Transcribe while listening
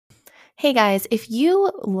Hey guys, if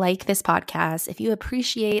you like this podcast, if you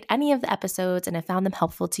appreciate any of the episodes and have found them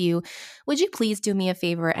helpful to you, would you please do me a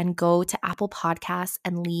favor and go to Apple Podcasts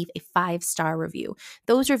and leave a 5-star review?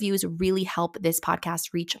 Those reviews really help this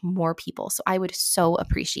podcast reach more people. So I would so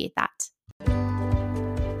appreciate that.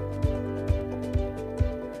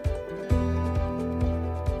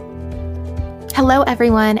 Hello,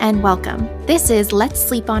 everyone, and welcome. This is Let's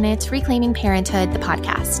Sleep on It, Reclaiming Parenthood, the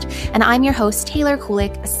podcast. And I'm your host, Taylor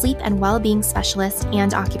Kulik, a sleep and well-being specialist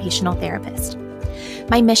and occupational therapist.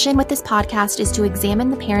 My mission with this podcast is to examine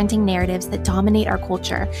the parenting narratives that dominate our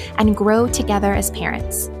culture and grow together as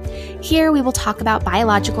parents. Here, we will talk about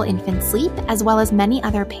biological infant sleep, as well as many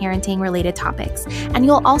other parenting-related topics. And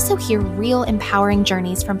you'll also hear real empowering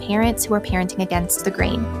journeys from parents who are parenting against the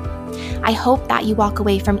grain. I hope that you walk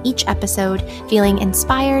away from each episode feeling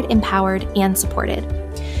inspired, empowered, and supported.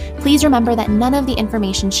 Please remember that none of the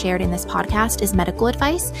information shared in this podcast is medical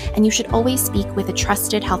advice, and you should always speak with a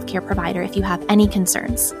trusted healthcare provider if you have any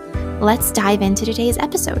concerns. Let's dive into today's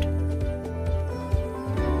episode.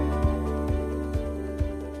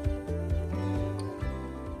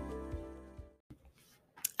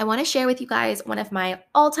 I want to share with you guys one of my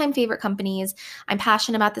all-time favorite companies. I'm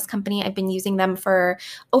passionate about this company. I've been using them for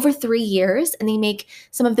over 3 years, and they make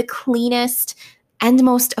some of the cleanest and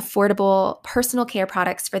most affordable personal care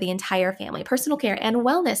products for the entire family, personal care and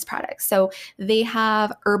wellness products. So they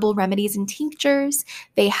have herbal remedies and tinctures.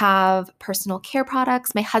 They have personal care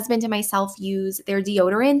products. My husband and myself use their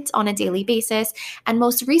deodorant on a daily basis. And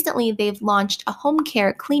most recently, they've launched a home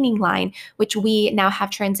care cleaning line, which we now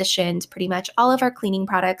have transitioned pretty much all of our cleaning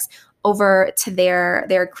products over to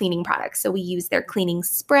their cleaning products. So we use their cleaning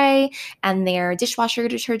spray and their dishwasher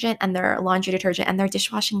detergent and their laundry detergent and their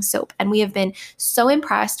dishwashing soap. And we have been so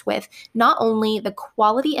impressed with not only the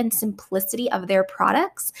quality and simplicity of their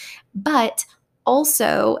products, but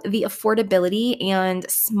also the affordability and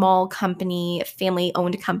small company,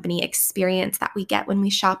 family-owned company experience that we get when we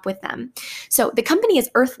shop with them. So the company is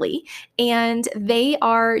Earthly, and they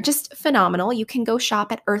are just phenomenal. You can go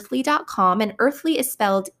shop at earthly.com, and Earthly is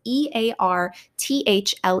spelled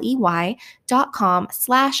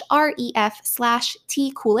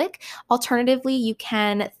earthley.com/ref/T Kulik. Alternatively, you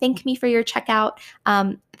can thank me for your checkout.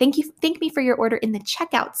 Thank me for your order in the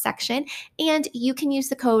checkout section, and you can use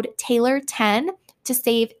the code Taylor10 to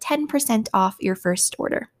save 10% off your first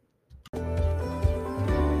order.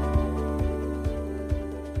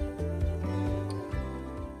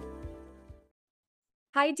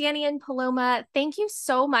 Hi, Danny and Paloma. Thank you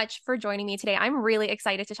so much for joining me today. I'm really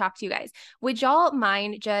excited to talk to you guys. Would y'all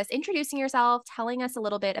mind just introducing yourself, telling us a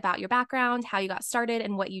little bit about your background, how you got started,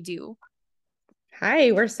 and what you do?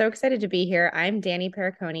 Hi, we're so excited to be here. I'm Danny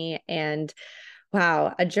Periconi, and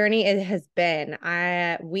wow, a journey it has been.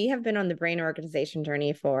 We have been on the brain organization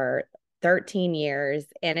journey for 13 years,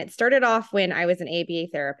 and it started off when I was an ABA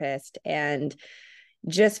therapist and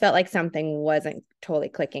just felt like something wasn't totally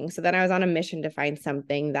clicking. So then I was on a mission to find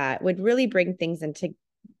something that would really bring things into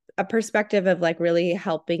a perspective of like really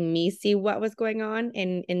helping me see what was going on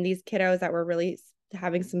in these kiddos that were really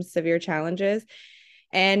having some severe challenges.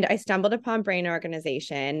 And I stumbled upon brain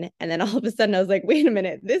organization. And then all of a sudden I was like, wait a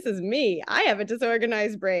minute, this is me. I have a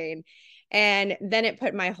disorganized brain. And then it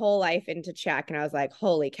put my whole life into check. And I was like,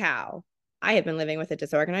 holy cow, I have been living with a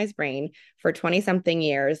disorganized brain for 20 something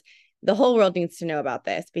years. The whole world needs to know about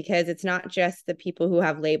this because it's not just the people who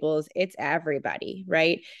have labels, it's everybody.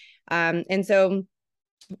 Right. And so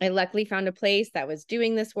I luckily found a place that was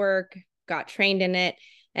doing this work, got trained in it.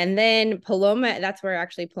 And then Paloma, that's where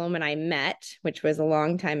actually Paloma and I met, which was a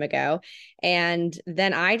long time ago. And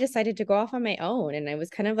then I decided to go off on my own. And I was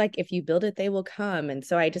kind of like, if you build it, they will come. And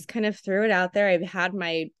so I just kind of threw it out there. I had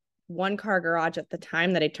my 1-car garage at the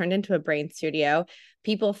time that I turned into a brain studio.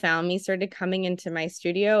 People found me, started coming into my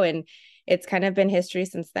studio, and it's kind of been history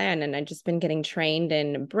since then. And I've just been getting trained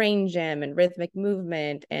in brain gym and rhythmic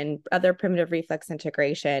movement and other primitive reflex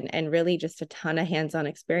integration, and really just a ton of hands-on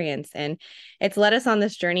experience. And it's led us on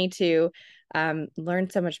this journey to learn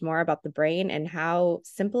so much more about the brain and how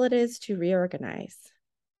simple it is to reorganize.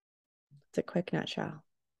 It's a quick nutshell.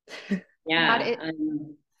 Yeah.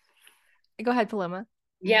 Go ahead, Paloma.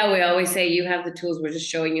 Yeah, we always say you have the tools. We're just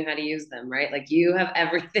showing you how to use them, right? Like you have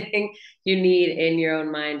everything you need in your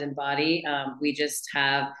own mind and body. We just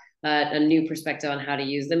have a new perspective on how to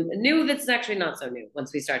use them. New that's actually not so new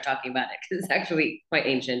once we start talking about it because it's actually quite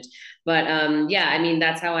ancient. But yeah, I mean,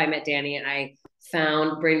 that's how I met Danny. I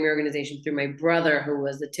found brain reorganization through my brother, who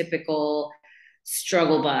was the typical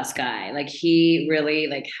struggle bus guy. Like he really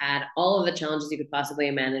like had all of the challenges you could possibly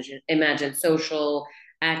imagine social,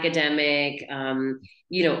 academic,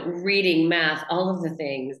 reading, math, all of the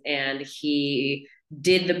things. And he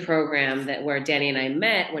did the program that where Danny and I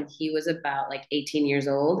met when he was about like 18 years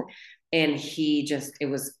old. And it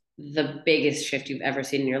was the biggest shift you've ever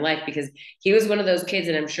seen in your life, because he was one of those kids,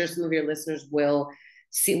 and I'm sure some of your listeners will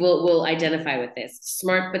identify with this: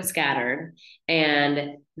 smart but scattered.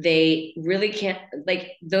 And they really can't,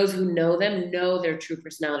 like, those who know them know their true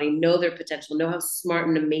personality, know their potential, know how smart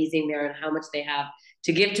and amazing they are and how much they have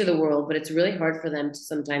to give to the world. But it's really hard for them to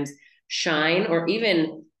sometimes shine or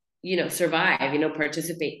even survive,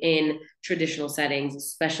 participate in traditional settings,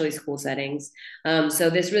 especially school settings.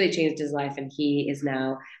 So this really changed his life, and he is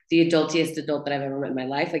now the adultiest adult that I've ever met in my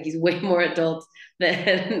life. Like, he's way more adult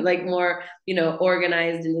than like more,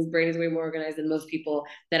 organized, and his brain is way more organized than most people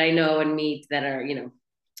that I know and meet that are,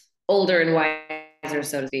 older and wiser,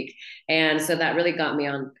 so to speak. And so that really got me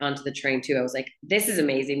onto the train too. I was like, this is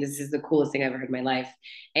amazing. This is the coolest thing I've ever heard in my life.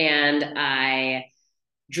 And I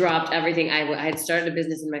dropped everything. I had started a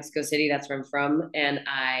business in Mexico City. That's where I'm from. And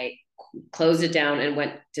I closed it down and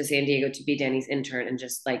went to San Diego to be Danny's intern and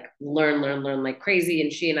just like learn like crazy.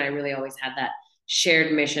 And she and I really always had that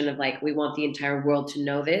shared mission of like, we want the entire world to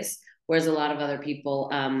know this. Whereas a lot of other people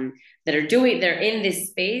they're in this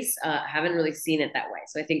space, haven't really seen it that way.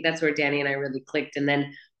 So I think that's where Danny and I really clicked. And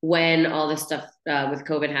then when all this stuff with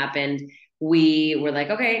COVID happened, we were like,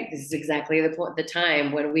 okay, this is exactly the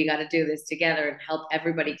time when we got to do this together and help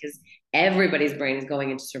everybody, because everybody's brain is going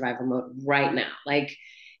into survival mode right now. Like,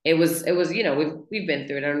 it was, we've been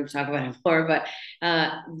through it. I don't want to talk about it more, but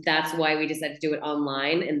that's why we decided to do it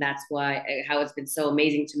online. And that's how it's been so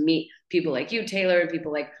amazing to meet people like you, Taylor, and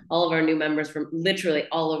people like all of our new members from literally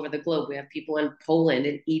all over the globe. We have people in Poland,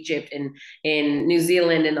 in Egypt, in New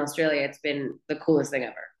Zealand, and Australia. It's been the coolest thing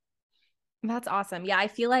ever. That's awesome. Yeah, I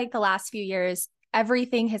feel like the last few years,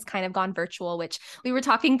 everything has kind of gone virtual, which we were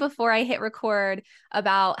talking before I hit record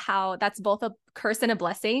about how that's both a curse and a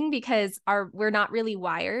blessing, because we're not really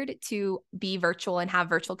wired to be virtual and have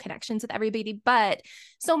virtual connections with everybody. But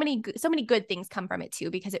so many good things come from it too,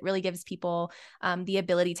 because it really gives people the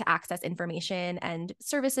ability to access information and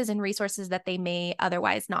services and resources that they may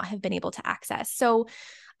otherwise not have been able to access. So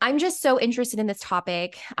I'm just so interested in this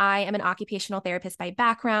topic. I am an occupational therapist by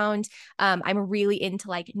background. I'm really into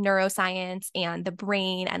like neuroscience and the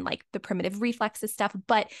brain and like the primitive reflexes stuff,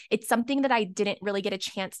 but it's something that I didn't really get a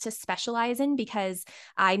chance to specialize in because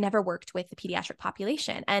I never worked with the pediatric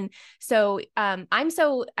population. And so I'm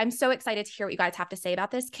so excited to hear what you guys have to say about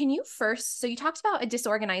this. Can you first, so you talked about a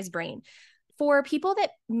disorganized brain. For people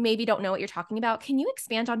that maybe don't know what you're talking about, can you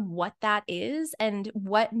expand on what that is and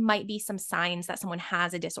what might be some signs that someone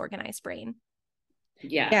has a disorganized brain?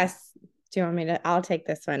 Yeah. Yes. Do you want me to? I'll take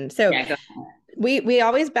this one. So yeah, we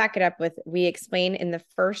always back it up with, we explain in the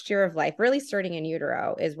first year of life, really starting in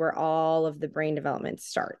utero is where all of the brain development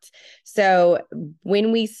starts. So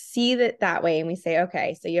when we see that way and we say,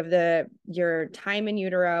 okay, so you have your time in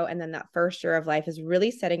utero, and then that first year of life is really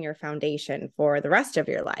setting your foundation for the rest of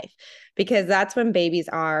your life, because that's when babies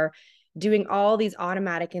are doing all these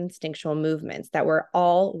automatic instinctual movements that we're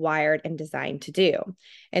all wired and designed to do.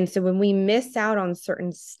 And so when we miss out on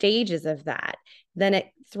certain stages of that, then it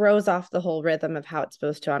throws off the whole rhythm of how it's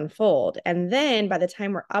supposed to unfold. And then by the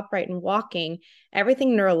time we're upright and walking, everything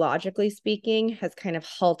neurologically speaking has kind of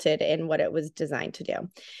halted in what it was designed to do.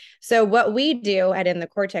 So what we do at In the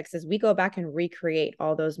Cortex is we go back and recreate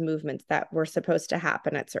all those movements that were supposed to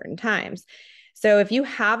happen at certain times. So if you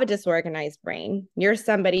have a disorganized brain, you're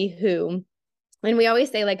somebody who, and we always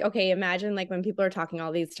say like, okay, imagine like when people are talking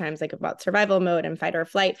all these times like about survival mode and fight or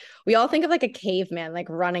flight, we all think of like a caveman, like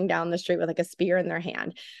running down the street with like a spear in their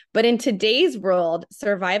hand. But in today's world,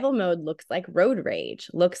 survival mode looks like road rage,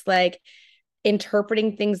 looks like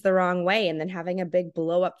interpreting things the wrong way and then having a big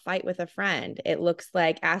blow up fight with a friend. It looks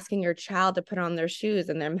like asking your child to put on their shoes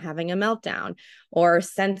and them having a meltdown, or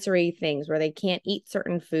sensory things where they can't eat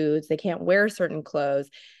certain foods, they can't wear certain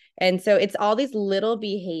clothes. And so it's all these little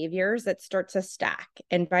behaviors that start to stack.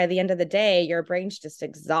 And by the end of the day, your brain's just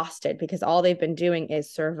exhausted because all they've been doing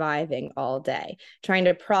is surviving all day, trying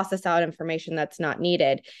to process out information that's not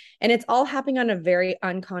needed. And it's all happening on a very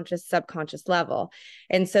unconscious, subconscious level.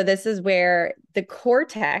 And so this is where the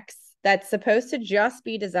cortex, that's supposed to just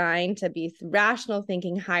be designed to be rational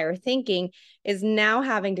thinking, higher thinking, is now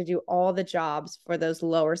having to do all the jobs for those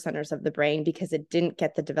lower centers of the brain because it didn't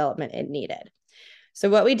get the development it needed. So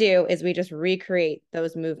what we do is we just recreate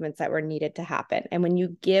those movements that were needed to happen. And when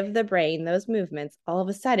you give the brain those movements, all of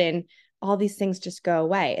a sudden, all these things just go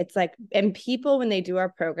away. It's like, and people, when they do our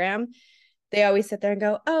program, they always sit there and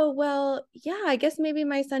go, oh, well, yeah, I guess maybe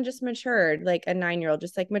my son just matured, like a 9-year-old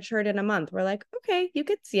just like matured in a month. We're like, okay, you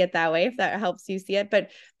could see it that way if that helps you see it.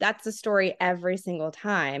 But that's the story every single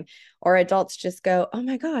time. Or adults just go, oh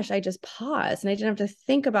my gosh, I just paused and I didn't have to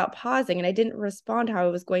think about pausing and I didn't respond how I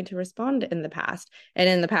was going to respond in the past. And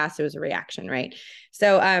in the past, it was a reaction, right?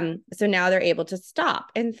 So now they're able to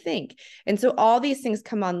stop and think. And so all these things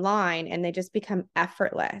come online and they just become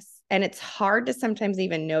effortless. And it's hard to sometimes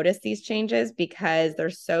even notice these changes because they're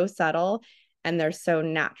so subtle and they're so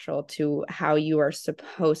natural to how you are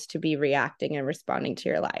supposed to be reacting and responding to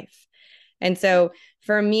your life. And so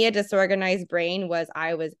for me, a disorganized brain was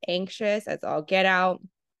I was anxious as all get out.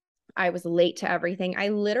 I was late to everything. I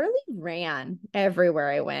literally ran everywhere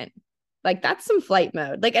I went. Like that's some flight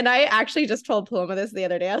mode. Like, and I actually just told Paloma this the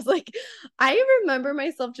other day. I was like, I remember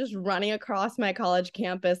myself just running across my college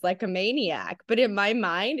campus like a maniac. But in my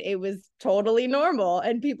mind, it was totally normal.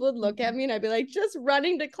 And people would look at me and I'd be like, just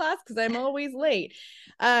running to class because I'm always late.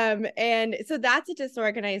 And so that's a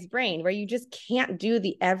disorganized brain where you just can't do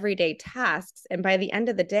the everyday tasks. And by the end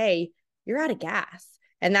of the day, you're out of gas.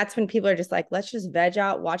 And that's when people are just like, let's just veg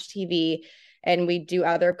out, watch TV, and we do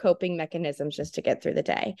other coping mechanisms just to get through the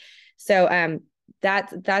day. So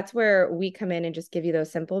that's where we come in and just give you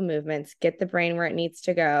those simple movements, get the brain where it needs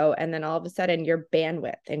to go, and then all of a sudden your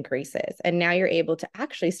bandwidth increases. And now you're able to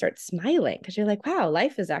actually start smiling because you're like, wow,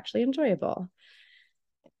 life is actually enjoyable.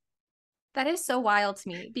 That is so wild to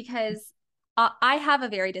me because I have a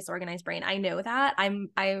very disorganized brain. I know that.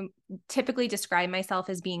 I typically describe myself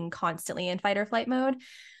as being constantly in fight or flight mode.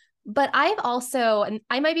 But I've also, and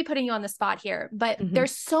I might be putting you on the spot here, but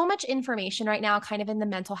there's so much information right now kind of in the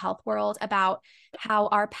mental health world about how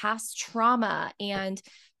our past trauma and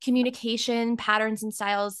communication patterns and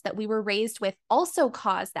styles that we were raised with also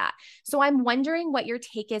cause that. So I'm wondering what your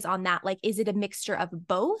take is on that. Like, is it a mixture of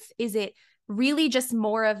both? Is it really just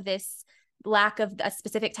more of this lack of a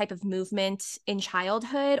specific type of movement in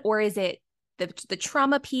childhood, or is it the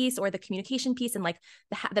trauma piece or the communication piece and like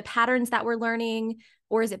the patterns that we're learning,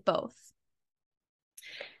 or is it both?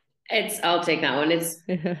 I'll take that one.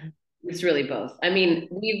 It's really both. I mean,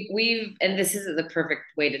 we've and this is the perfect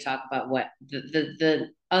way to talk about what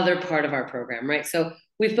the other part of our program, right? So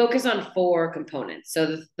we focus on 4 components.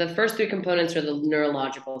 So the first 3 components are the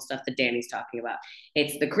neurological stuff that Danny's talking about.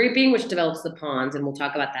 It's the creeping, which develops the pons, and we'll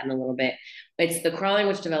talk about that in a little bit. It's the crawling,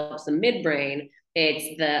 which develops the midbrain.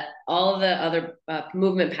 It's all the other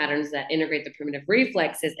movement patterns that integrate the primitive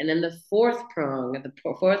reflexes. And then the 4th prong, the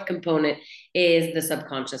 4th component is the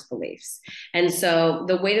subconscious beliefs. And so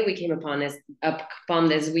the way that we came upon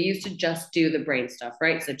this, we used to just do the brain stuff,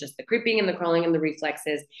 right? So just the creeping and the crawling and the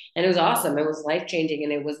reflexes. And it was awesome. It was life-changing.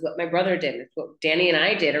 And it was what my brother did. It's what Danny and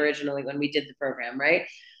I did originally when we did the program, right?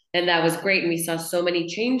 And that was great. And we saw so many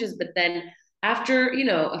changes. But then after,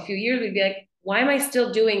 a few years, we'd be like, why am I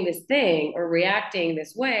still doing this thing or reacting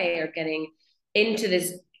this way or getting into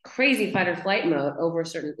this crazy fight or flight mode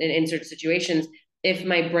in certain situations if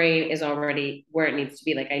my brain is already where it needs to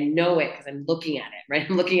be? Like I know it because I'm looking at it, right?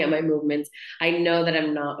 I'm looking at my movements. I know that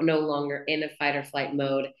I'm no longer in a fight or flight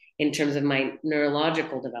mode in terms of my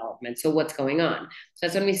neurological development. So what's going on? So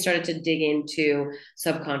that's when we started to dig into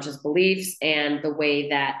subconscious beliefs and the way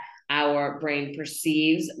that our brain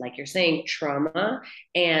perceives, like you're saying, trauma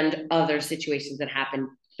and other situations that happen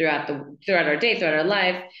throughout our day, throughout our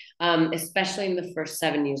life, especially in the first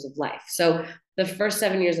 7 years of life. So the first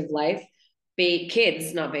 7 years of life,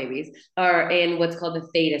 kids, not babies, are in what's called the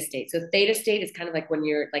theta state. So theta state is kind of like when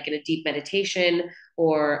you're like in a deep meditation,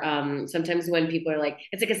 or sometimes when people are like,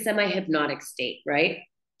 it's like a semi-hypnotic state, right?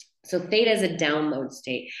 So theta is a download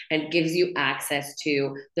state and gives you access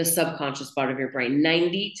to the subconscious part of your brain.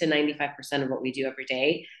 90 to 95% of what we do every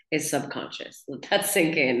day is subconscious. Let that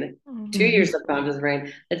sink in to your subconscious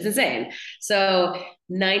brain. It's insane. So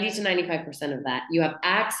 90 to 95% of that, you have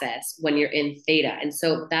access when you're in theta. And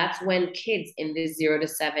so that's when kids in this 0 to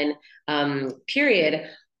 7 period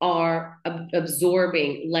are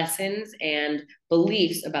absorbing lessons and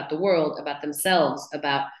beliefs about the world, about themselves,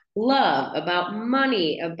 about love, about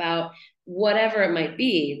money, about whatever it might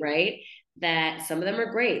be, right? That some of them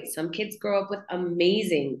are great. Some kids grow up with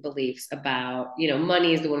amazing beliefs about,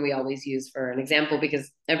 money is the one we always use for an example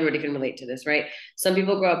because everybody can relate to this, right? Some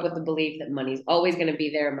people grow up with the belief that money's always going to be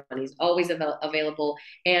there, money's always available,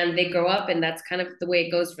 and they grow up and that's kind of the way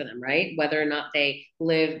it goes for them, right? Whether or not they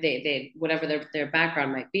live, they whatever their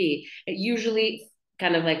background might be, it usually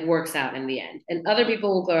kind of like works out in the end. And other people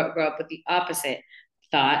will grow up with the opposite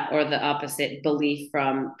thought or the opposite belief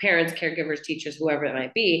from parents, caregivers, teachers, whoever it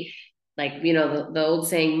might be, Like, the old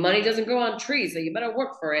saying, money doesn't grow on trees, so you better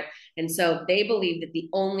work for it. And so they believe that the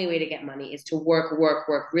only way to get money is to work, work,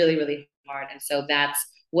 work really, really hard. And so that's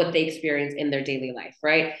what they experience in their daily life,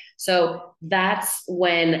 right? So that's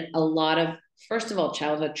when a lot of, first of all,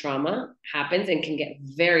 childhood trauma happens and can get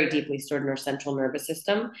very deeply stored in our central nervous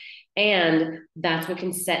system. And that's what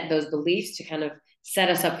can set those beliefs to kind of set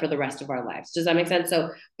us up for the rest of our lives. Does that make sense?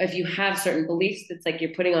 So if you have certain beliefs, it's like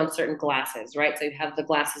you're putting on certain glasses, right? So you have the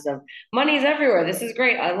glasses of money is everywhere. This is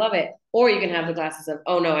great. I love it. Or you can have the glasses of,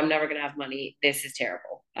 oh no, I'm never going to have money. This is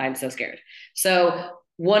terrible. I'm so scared. So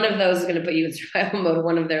one of those is going to put you in survival mode.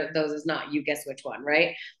 One of those is not. You guess which one,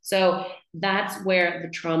 right? So that's where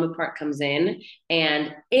the trauma part comes in.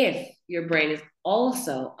 And if your brain is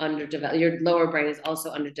also underdeveloped, your lower brain is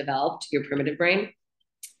also underdeveloped, your primitive brain,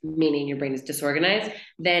 meaning your brain is disorganized,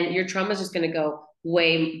 then your trauma is just going to go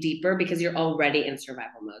way deeper because you're already in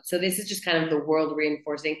survival mode. So this is just kind of the world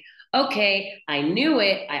reinforcing, okay, I knew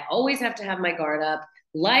it. I always have to have my guard up.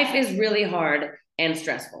 Life is really hard and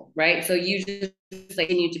stressful, right? So you just like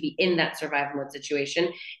continue to be in that survival mode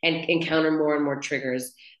situation and encounter more and more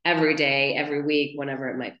triggers every day, every week, whenever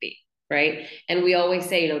it might be, right? And we always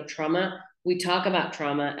say, trauma, we talk about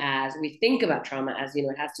trauma as, we think about trauma as, it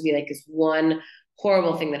has to be like this one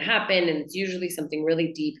horrible thing that happened, and it's usually something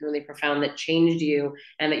really deep and really profound that changed you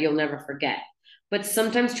and that you'll never forget. But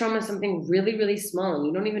sometimes trauma is something really, really small and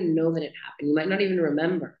you don't even know that it happened. You might not even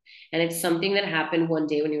remember. And it's something that happened one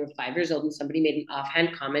day when you were 5 years old and somebody made an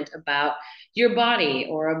offhand comment about your body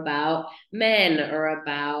or about men or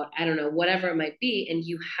about, I don't know, whatever it might be. And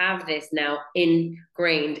you have this now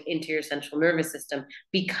ingrained into your central nervous system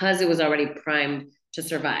because it was already primed to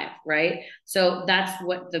survive, right? So that's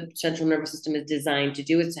what the central nervous system is designed to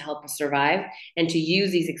do, is to help us survive and to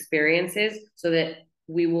use these experiences so that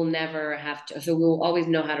we will never have to, so we'll always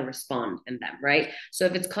know how to respond in them, right? So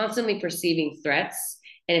if it's constantly perceiving threats,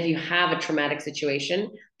 and if you have a traumatic situation,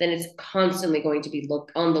 then it's constantly going to be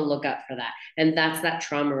on the lookout for that. And that's that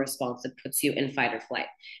trauma response that puts you in fight or flight.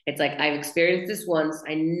 It's like, I've experienced this once.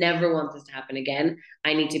 I never want this to happen again.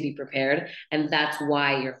 I need to be prepared. And that's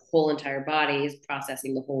why your whole entire body is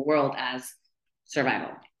processing the whole world as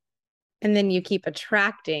survival. And then you keep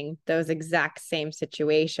attracting those exact same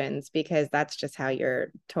situations because that's just how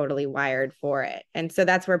you're totally wired for it. And so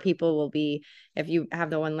that's where people will be, if you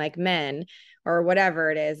have the one like men or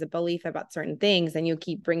whatever it is, a belief about certain things, and you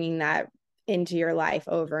keep bringing that into your life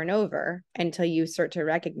over and over until you start to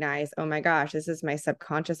recognize, oh my gosh, this is my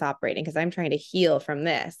subconscious operating because I'm trying to heal from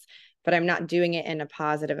this, but I'm not doing it in a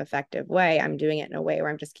positive, effective way. I'm doing it in a way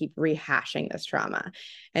where I'm just keep rehashing this trauma.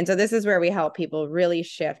 And so this is where we help people really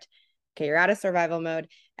shift. Okay, you're out of survival mode.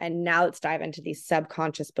 And now let's dive into these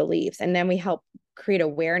subconscious beliefs. And then we help create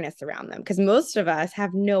awareness around them, because most of us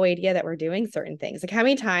have no idea that we're doing certain things. Like, how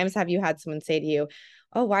many times have you had someone say to you,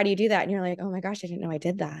 oh, why do you do that? And you're like, oh my gosh, I didn't know I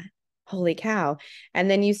did that. Holy cow.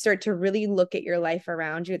 And then you start to really look at your life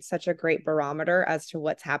around you. It's such a great barometer as to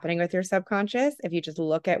what's happening with your subconscious. If you just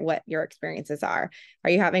look at what your experiences are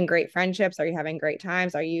you having great friendships? Are you having great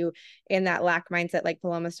times? Are you in that lack mindset like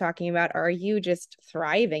Paloma's talking about? Are you just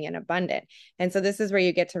thriving and abundant? And so this is where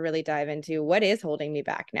you get to really dive into what is holding me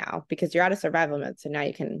back now, because you're out of survival mode. So now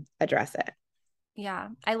you can address it. Yeah,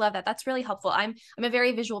 I love that. That's really helpful. I'm a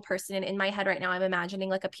very visual person, and in my head right now, I'm imagining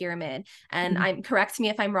like a pyramid. And correct me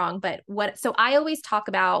if I'm wrong, but so I always talk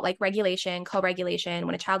about like regulation, co-regulation,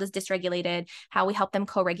 when a child is dysregulated, how we help them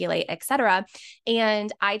co-regulate, etc.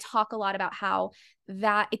 And I talk a lot about how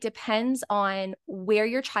that it depends on where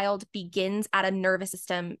your child begins at a nervous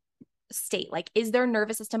system state. Like, is their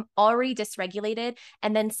nervous system already dysregulated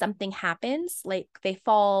and then something happens, like they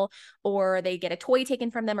fall or they get a toy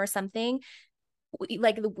taken from them or something?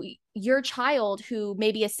 Like your child who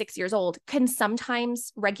maybe is 6 years old can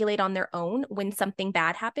sometimes regulate on their own when something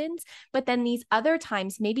bad happens, but then these other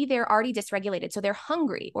times maybe they're already dysregulated, so they're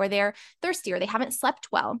hungry or they're thirsty or they haven't slept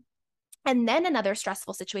well, and then another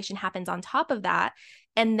stressful situation happens on top of that,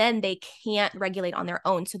 and then they can't regulate on their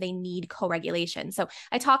own, so they need co-regulation. So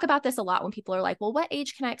I talk about this a lot when people are like, well, what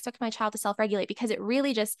age can I expect my child to self-regulate? Because it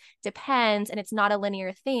really just depends, and it's not a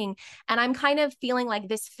linear thing. And I'm kind of feeling like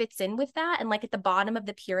this fits in with that. And like at the bottom of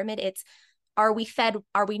the pyramid, it's, are we fed?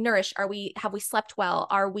 Are we nourished? Have we slept well?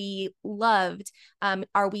 Are we loved?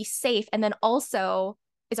 Are we safe? And then also,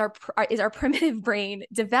 is our primitive brain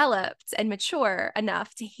developed and mature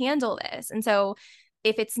enough to handle this? And so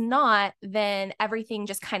if it's not, then everything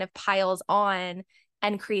just kind of piles on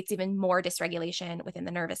and creates even more dysregulation within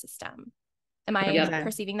the nervous system. Am I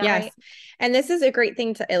perceiving that right? And this is a great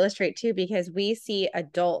thing to illustrate too, because we see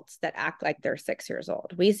adults that act like they're 6 years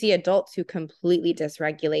old. We see adults who completely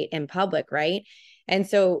dysregulate in public, right? And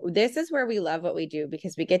so this is where we love what we do,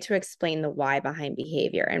 because we get to explain the why behind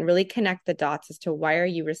behavior and really connect the dots as to why are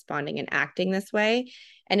you responding and acting this way.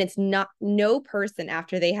 And it's not, no person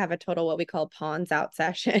after they have a total what we call pawns out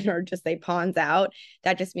session or just they pawns out,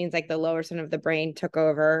 that just means like the lower center of the brain took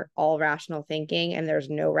over all rational thinking and there's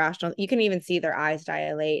no rational, you can even see their eyes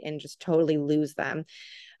dilate and just totally lose them.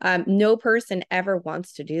 No person ever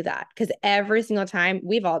wants to do that, because every single time,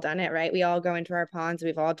 we've all done it, right? We all go into our ponds,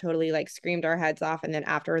 we've all totally like screamed our heads off. And then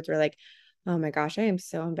afterwards we're like, oh my gosh, I am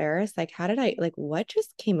so embarrassed. Like, how did I, like, what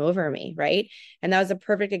just came over me? Right. And that was a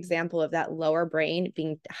perfect example of that lower brain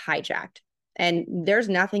being hijacked. And there's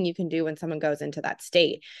nothing you can do when someone goes into that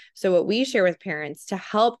state. So what we share with parents to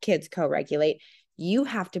help kids co-regulate, you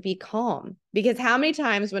have to be calm, because how many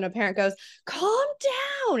times when a parent goes, calm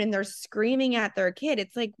down, and they're screaming at their kid,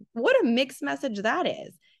 it's like, what a mixed message that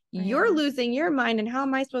is. You're losing your mind. And how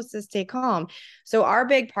am I supposed to stay calm? So our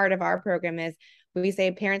big part of our program is we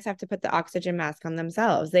say parents have to put the oxygen mask on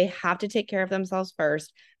themselves. They have to take care of themselves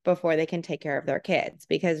first before they can take care of their kids,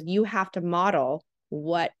 because you have to model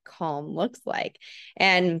what calm looks like.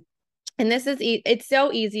 And this is, it's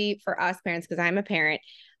so easy for us parents, because I'm a parent,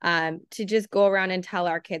 to just go around and tell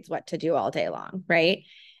our kids what to do all day long. Right.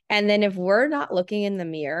 And then if we're not looking in the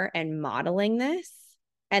mirror and modeling this,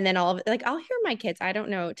 and then all of it, like, I'll hear my kids. I don't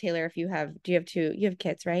know, Taylor, if you have, do you have two, you have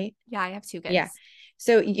kids, right? Yeah, I have two kids. Yeah.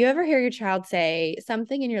 So you ever hear your child say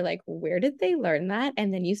something and you're like, where did they learn that?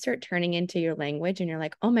 And then you start turning into your language and you're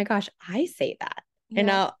like, oh my gosh, I say that. Yeah. And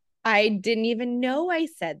now I didn't even know I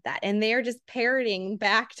said that. And they're just parroting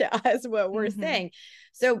back to us what we're saying.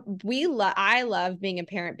 So I love being a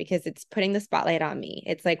parent, because it's putting the spotlight on me.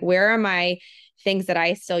 It's like, where are my things that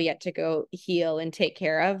I still yet to go heal and take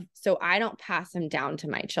care of, so I don't pass them down to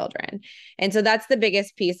my children. And so that's the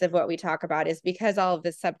biggest piece of what we talk about, is because all of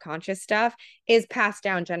this subconscious stuff is passed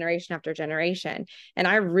down generation after generation. And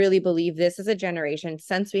I really believe this is a generation,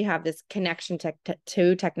 since we have this connection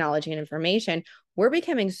to technology and information, we're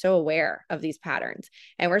becoming so aware of these patterns.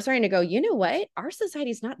 And we're starting to go, you know what? Our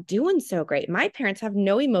society's not doing so great. My parents have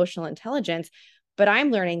no emotional intelligence, but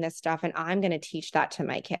I'm learning this stuff and I'm going to teach that to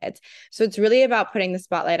my kids. So it's really about putting the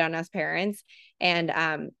spotlight on us parents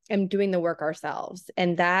and doing the work ourselves.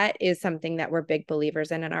 And that is something that we're big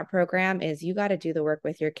believers in our program, is you got to do the work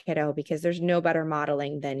with your kiddo, because there's no better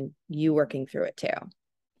modeling than you working through it too.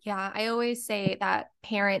 Yeah, I always say that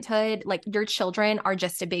parenthood, like your children are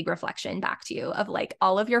just a big reflection back to you of like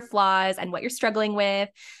all of your flaws and what you're struggling with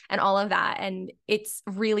and all of that. And it's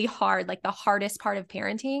really hard. Like the hardest part of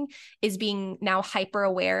parenting is being now hyper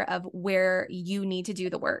aware of where you need to do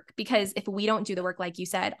the work. Because if we don't do the work, like you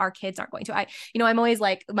said, our kids aren't going to. I'm always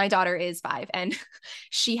like, my daughter is 5 and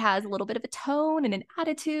she has a little bit of a tone and an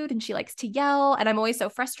attitude and she likes to yell. And I'm always so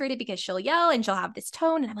frustrated because she'll yell and she'll have this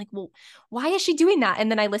tone. And I'm like, well, why is she doing that? And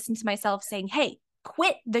then I listen to myself saying, hey,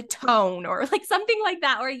 quit the tone, or like something like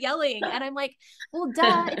that, or yelling. And I'm like, well,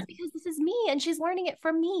 duh, it's because this is me and she's learning it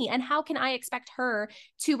from me. And how can I expect her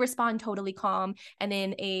to respond totally calm and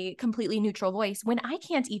in a completely neutral voice when I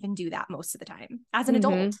can't even do that most of the time as an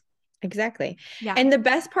adult? Exactly. Yeah. And the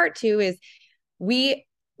best part too is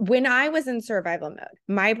when I was in survival mode,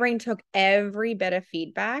 my brain took every bit of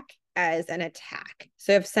feedback as an attack.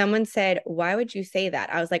 So if someone said, why would you say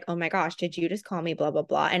that? I was like, oh my gosh, did you just call me blah, blah,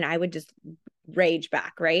 blah? And I would just rage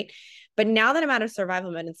back. Right. But now that I'm out of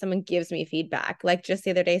survival mode and someone gives me feedback, like just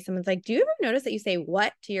the other day, someone's like, do you ever notice that you say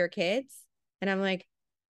what to your kids? And I'm like,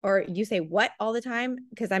 or you say what all the time?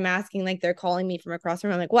 Because I'm asking, like, they're calling me from across the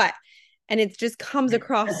room. I'm like, what? And it just comes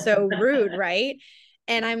across so rude. Right.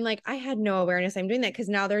 And I'm like, I had no awareness I'm doing that, because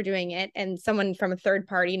now they're doing it. And someone from a third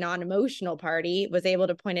party, non-emotional party was able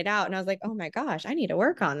to point it out. And I was like, oh my gosh, I need to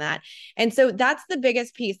work on that. And so that's the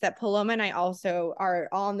biggest piece that Paloma and I also are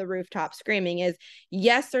on the rooftop screaming is,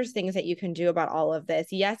 yes, there's things that you can do about all of this.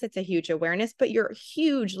 Yes, it's a huge awareness, but you're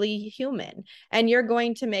hugely human and you're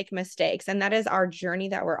going to make mistakes. And that is our journey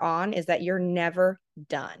that we're on, is that you're never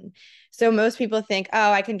done. So most people think,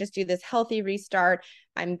 oh, I can just do this healthy restart.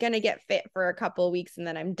 I'm going to get fit for a couple of weeks and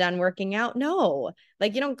then I'm done working out. No,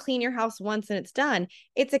 like, you don't clean your house once and it's done.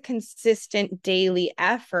 It's a consistent daily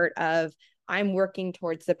effort of, I'm working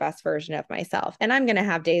towards the best version of myself. And I'm going to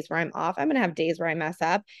have days where I'm off. I'm going to have days where I mess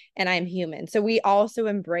up, and I'm human. So we also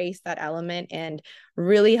embrace that element and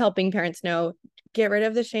really helping parents know, get rid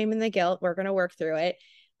of the shame and the guilt. We're going to work through it.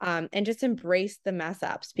 And just embrace the mess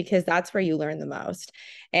ups, because that's where you learn the most.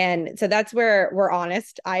 And so that's where we're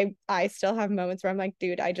honest. I still have moments where I'm like,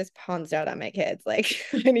 dude, I just pounced out on my kids. Like,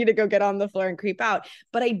 I need to go get on the floor and creep out,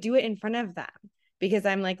 but I do it in front of them, because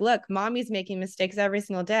I'm like, look, mommy's making mistakes every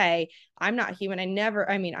single day. I'm not human.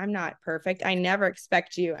 I'm not perfect. I never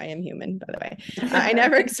expect you. I am human, by the way. I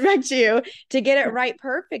never expect you to get it right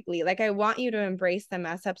perfectly. Like, I want you to embrace the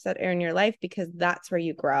mess ups that are in your life, because that's where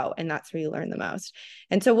you grow and that's where you learn the most.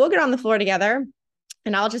 And so we'll get on the floor together,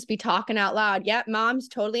 and I'll just be talking out loud. Yep, mom's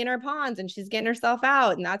totally in her ponds and she's getting herself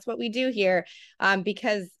out. And that's what we do here.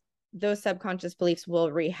 Because those subconscious beliefs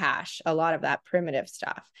will rehash a lot of that primitive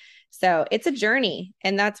stuff. So it's a journey.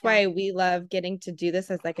 And that's why we love getting to do this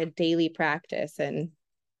as like a daily practice. And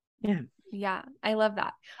yeah, I love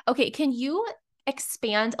that. Okay. Can you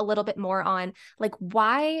expand a little bit more on like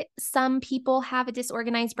why some people have a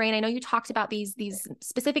disorganized brain? I know you talked about these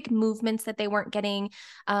specific movements that they weren't getting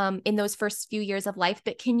in those first few years of life,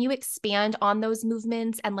 but can you expand on those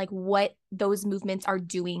movements and like what those movements are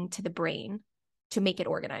doing to the brain to make it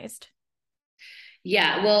organized?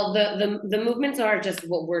 Yeah, well, the movements are just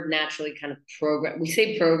what we're naturally kind of programmed. We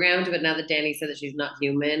say programmed, but now that Danny said that she's not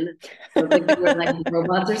human, so like we're like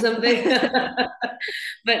robots or something.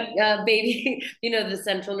 But baby, the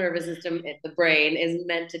central nervous system, the brain is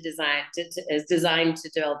meant to is designed to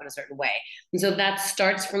develop in a certain way, and so that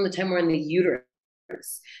starts from the time we're in the uterus.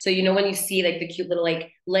 So when you see like the cute little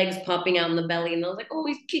like legs popping out in the belly, and they're like, oh,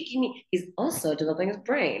 he's kicking me. He's also developing his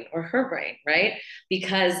brain or her brain, right?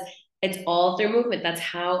 Because it's all through movement. That's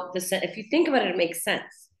how if you think about it, it makes sense.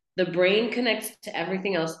 The brain connects to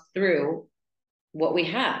everything else through what we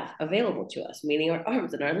have available to us, meaning our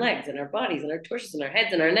arms and our legs and our bodies and our torsos and our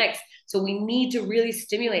heads and our necks. So we need to really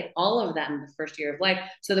stimulate all of that in the first year of life.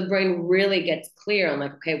 So the brain really gets clear on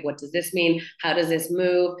like, okay, what does this mean? How does this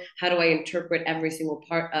move? How do I interpret every single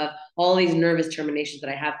part of all these nervous terminations that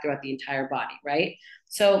I have throughout the entire body, right?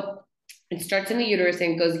 So it starts in the uterus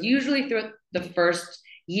and goes usually through the first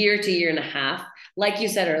year to year and a half. Like you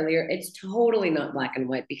said earlier, it's totally not black and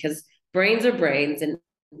white, because brains are brains and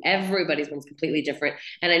everybody's brain's completely different.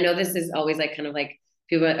 And I know this is always like kind of like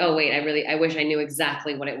people are like, oh wait, I wish I knew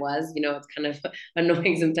exactly what it was. It's kind of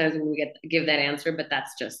annoying sometimes when we give that answer, but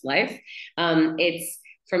that's just life. It's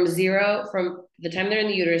from the time they're in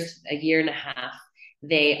the uterus, a year and a half,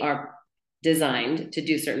 they are designed to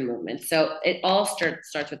do certain movements. So it all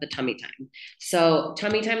starts with the tummy time. So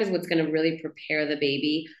tummy time is what's going to really prepare the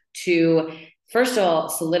baby to, first of all,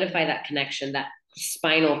 solidify that connection, that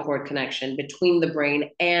spinal cord connection between the brain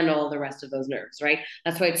and all the rest of those nerves, right?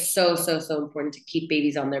 That's why it's so, so, so important to keep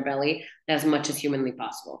babies on their belly as much as humanly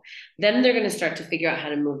possible. Then they're going to start to figure out how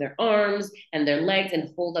to move their arms and their legs and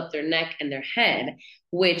hold up their neck and their head,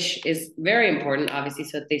 which is very important, obviously,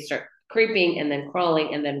 so that they start creeping and then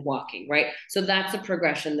crawling and then walking, right? So that's the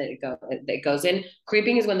progression that it goes in.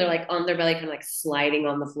 Creeping is when they're like on their belly, kind of like sliding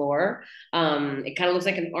on the floor. It kind of looks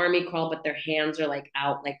like an army crawl, but their hands are like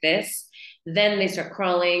out like this. Then they start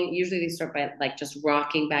crawling. Usually they start by like just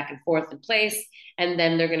rocking back and forth in place, and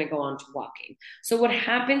then they're going to go on to walking. So what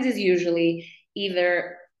happens is usually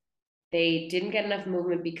either they didn't get enough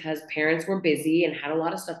movement because parents were busy and had a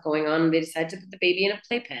lot of stuff going on, and they decided to put the baby in a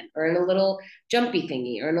playpen or in a little jumpy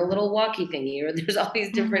thingy or in a little walkie thingy, or there's all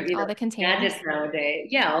these different all the containers nowadays.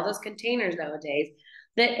 Yeah, all those containers nowadays.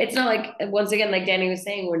 That it's not like, once again, like Danny was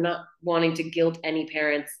saying, we're not wanting to guilt any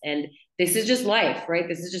parents, and this is just life, right?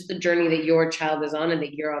 This is just the journey that your child is on and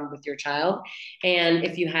that you're on with your child. And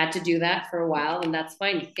if you had to do that for a while, then that's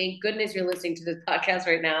fine. Thank goodness you're listening to this podcast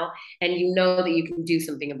right now, and you know that you can do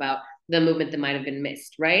something about the movement that might have been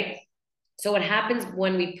missed, right? So what happens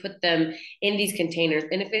when we put them in these containers,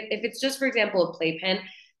 and if it's just, for example, a playpen,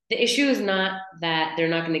 the issue is not that they're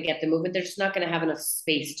not going to get the movement, they're just not going to have enough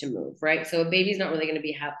space to move, right? So a baby's not really going to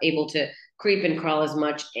be able to creep and crawl as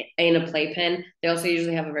much in a playpen. They also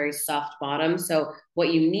usually have a very soft bottom. So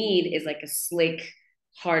what you need is like a slick,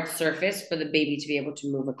 hard surface for the baby to be able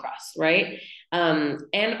to move across, right? And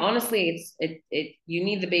honestly, you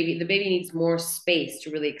need the baby needs more space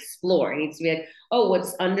to really explore. It needs to be like, oh,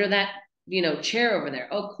 what's under that, chair over there?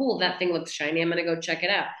 Oh, cool. That thing looks shiny. I'm going to go check it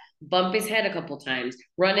out. Bump his head a couple times,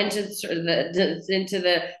 run into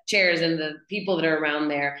the chairs and the people that are around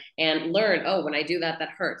there, and learn, oh, when I do that, that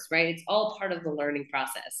hurts, right? It's all part of the learning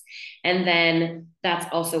process. And then that's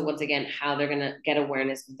also, once again, how they're going to get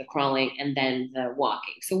awareness of the crawling and then the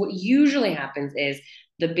walking. So what usually happens is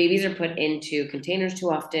the babies are put into containers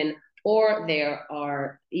too often, or there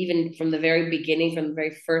are, even from the very beginning, from the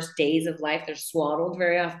very first days of life, they're swaddled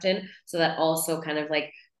very often. So that also kind of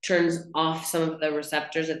like turns off some of the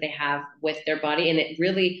receptors that they have with their body. And it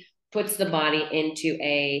really puts the body into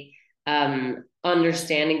a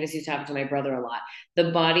understanding. This used to happen to my brother a lot. The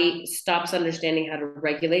body stops understanding how to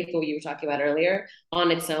regulate, what you were talking about earlier, on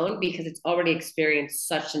its own, because it's already experienced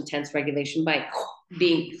such intense regulation by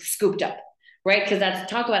being scooped up, right? Because that's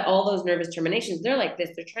talk about all those nervous terminations. They're like this.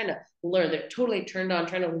 They're trying to learn. They're totally turned on,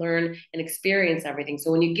 trying to learn and experience everything.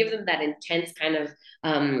 So when you give them that intense kind of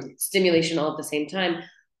stimulation all at the same time,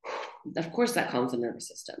 of course that calms the nervous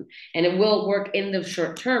system, and it will work in the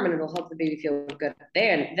short term, and it'll help the baby feel good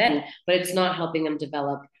there and then. But it's not helping them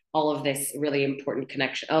develop all of this really important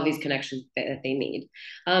connection, all these connections that they need.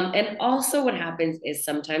 And also what happens is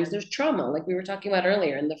sometimes there's trauma, like we were talking about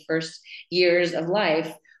earlier, in the first years of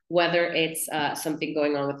life, whether it's something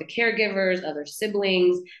going on with the caregivers, other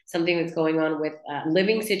siblings, something that's going on with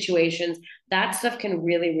living situations. That stuff can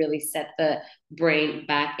really, really set the brain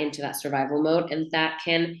back into that survival mode. And that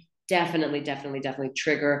can definitely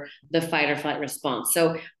trigger the fight or flight response.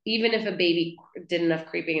 So even if a baby did enough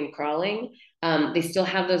creeping and crawling, they still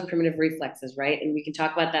have those primitive reflexes, right? And we can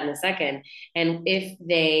talk about that in a second. And if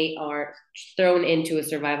they are thrown into a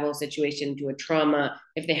survival situation, to a trauma,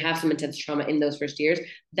 if they have some intense trauma in those first years,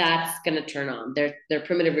 that's going to turn on. Their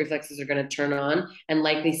primitive reflexes are going to turn on and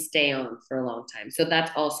likely stay on for a long time. So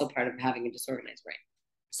that's also part of having a disorganized brain.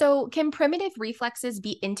 So can primitive reflexes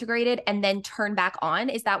be integrated and then turn back on?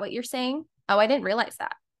 Is that what you're saying? Oh, I didn't realize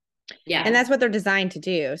that. Yeah. And that's what they're designed to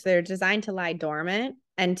do. So they're designed to lie dormant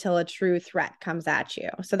until a true threat comes at you.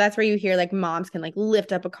 So that's where you hear like moms can like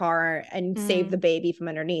lift up a car and save the baby from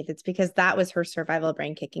underneath. It's because that was her survival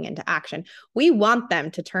brain kicking into action. We want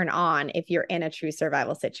them to turn on if you're in a true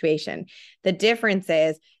survival situation. The difference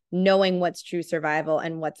is knowing what's true survival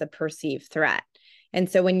and what's a perceived threat. And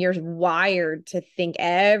so when you're wired to think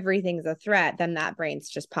everything's a threat, then that brain's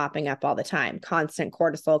just popping up all the time. Constant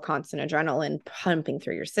cortisol, constant adrenaline pumping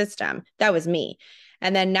through your system. That was me.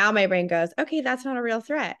 And then now my brain goes, okay, that's not a real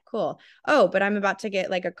threat. Cool. Oh, but I'm about to get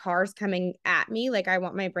like a car's coming at me. Like I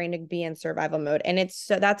want my brain to be in survival mode. And it's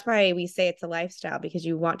so that's why we say it's a lifestyle, because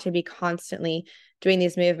you want to be constantly doing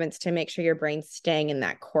these movements to make sure your brain's staying in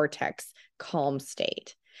that cortex calm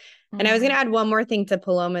state. And I was going to add one more thing to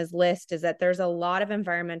Paloma's list, is that there's a lot of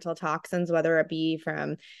environmental toxins, whether it be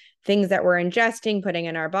from things that we're ingesting, putting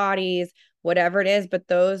in our bodies, whatever it is, but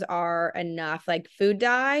those are enough. Like food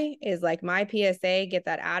dye is like my PSA, get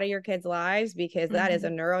that out of your kids' lives, because that is a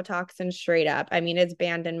neurotoxin straight up. I mean, it's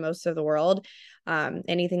banned in most of the world.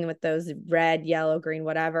 Anything with those red, yellow, green,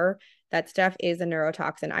 whatever, that stuff is a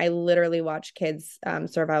neurotoxin. I literally watch kids'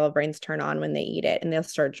 survival brains turn on when they eat it, and they'll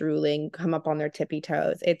start drooling, come up on their tippy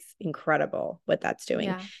toes. It's incredible what that's doing.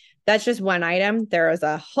 Yeah. That's just one item. There is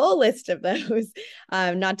a whole list of those,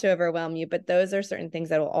 not to overwhelm you, but those are certain things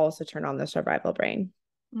that will also turn on the survival brain.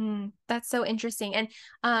 That's so interesting. And,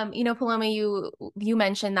 Paloma, you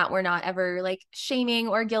mentioned that we're not ever like shaming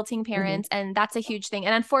or guilting parents, and that's a huge thing.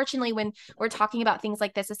 And unfortunately, when we're talking about things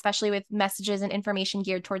like this, especially with messages and information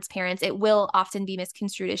geared towards parents, it will often be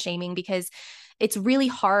misconstrued as shaming, because it's really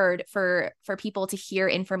hard for people to hear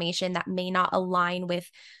information that may not align with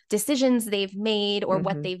decisions they've made or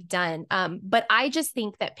what they've done. But I just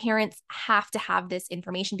think that parents have to have this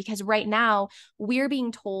information, because right now we're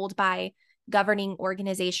being told by governing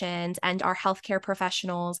organizations and our healthcare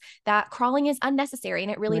professionals that crawling is unnecessary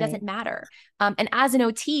and it really doesn't matter. And as an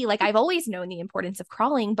OT, like I've always known the importance of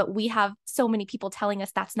crawling, but we have so many people telling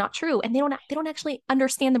us that's not true, and they don't actually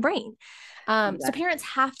understand the brain. So parents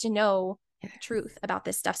have to know the truth about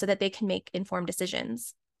this stuff so that they can make informed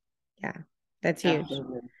decisions. Yeah. That's huge.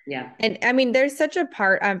 Absolutely. Yeah. And I mean, there's such a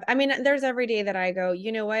part of, there's every day that I go,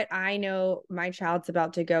 you know what? I know my child's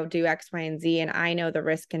about to go do X, Y, and Z, and I know the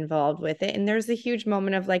risk involved with it. And there's a huge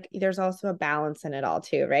moment of like, there's also a balance in it all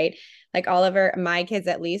too, right? Like Oliver, my kids,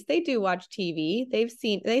 at least they do watch TV. They've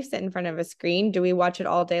sit in front of a screen. Do we watch it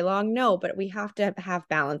all day long? No, but we have to have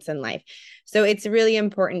balance in life. So it's really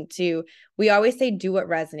important we always say, do what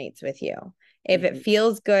resonates with you. If it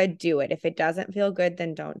feels good, do it. If it doesn't feel good,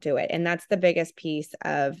 then don't do it. And that's the biggest piece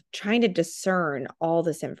of trying to discern all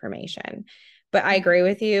this information. But I agree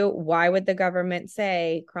with you. Why would the government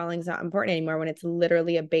say crawling's not important anymore when it's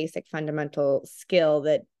literally a basic fundamental skill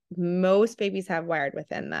that most babies have wired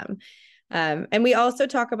within them? And we also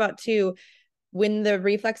talk about too, when the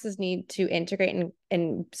reflexes need to integrate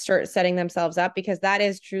and start setting themselves up, because that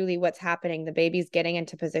is truly what's happening. The baby's getting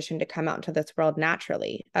into position to come out into this world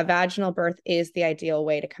naturally. A vaginal birth is the ideal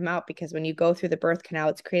way to come out, because when you go through the birth canal,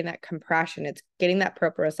 it's creating that compression, it's getting that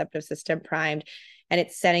proprioceptive system primed, and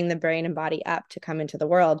it's setting the brain and body up to come into the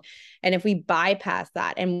world. And if we bypass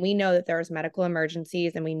that, and we know that there's medical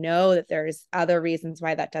emergencies, and we know that there's other reasons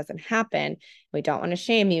why that doesn't happen, we don't want to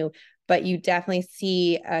shame you, but you definitely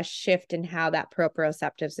see a shift in how that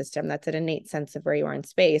proprioceptive system, that's an innate sense of where you are in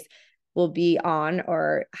space, will be on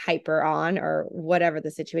or hyper on or whatever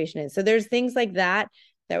the situation is. So there's things like that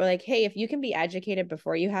that were like, hey, if you can be educated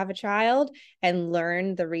before you have a child and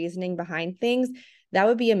learn the reasoning behind things, that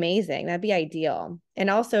would be amazing. That'd be ideal. And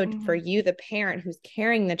also for you, the parent who's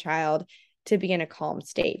carrying the child, to be in a calm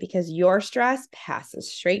state, because your stress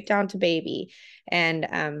passes straight down to baby. And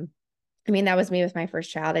I mean, that was me with my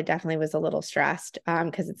first child. I definitely was a little stressed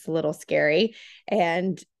because it's a little scary.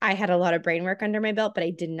 And I had a lot of brain work under my belt, but I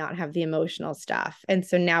did not have the emotional stuff. And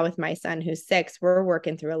so now with my son who's 6, we're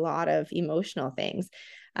working through a lot of emotional things.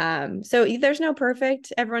 So there's no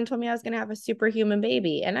perfect. Everyone told me I was going to have a superhuman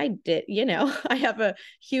baby. And I did, I have a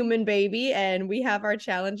human baby and we have our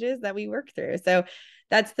challenges that we work through. So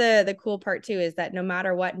that's the cool part too, is that no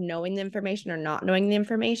matter what, knowing the information or not knowing the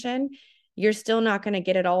information, you're still not going to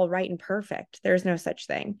get it all right and perfect. There's no such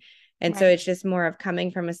thing. And so it's just more of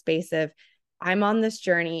coming from a space of, I'm on this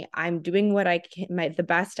journey. I'm doing what I can, the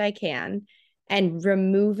best I can, and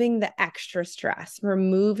removing the extra stress,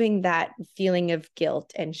 removing that feeling of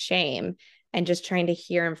guilt and shame, and just trying to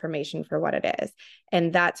hear information for what it is.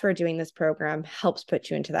 And that's where doing this program helps put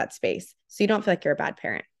you into that space, so you don't feel like you're a bad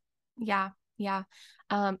parent. Yeah. Yeah.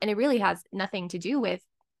 And it really has nothing to do with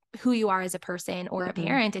who you are as a person or a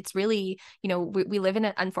parent. It's really, we live in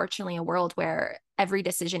unfortunately a world where every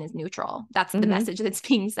decision is neutral. That's the message that's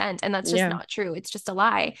being sent. And that's just not true. It's just a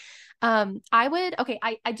lie.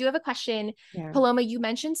 I do have a question. Yeah. Paloma, you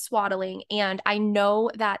mentioned swaddling, and I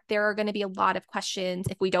know that there are going to be a lot of questions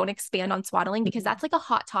if we don't expand on swaddling, because that's like a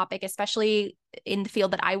hot topic, especially in the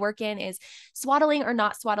field that I work in, is swaddling or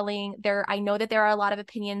not swaddling. I know that there are a lot of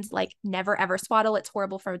opinions like never ever swaddle. It's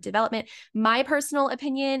horrible for development. My personal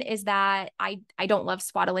opinion is that I don't love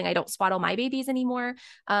swaddling. I don't swaddle my babies anymore.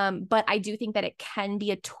 But I do think that it can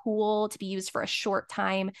be a tool to be used for a short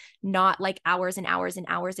time, not like hours and hours and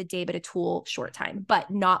hours a day, but a tool short time, but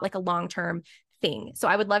not like a long-term thing. So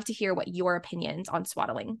I would love to hear what your opinions on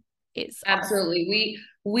swaddling is. Absolutely.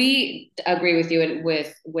 We agree with you and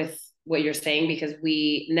with what you're saying, because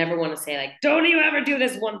we never want to say like, don't you ever do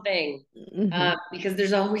this one thing, because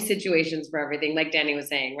there's always situations for everything. Like Danny was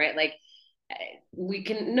saying, right? Like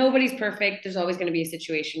nobody's perfect. There's always going to be a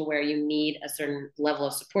situation where you need a certain level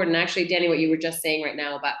of support. And actually, Danny, what you were just saying right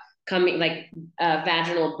now about coming like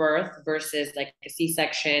vaginal birth versus like a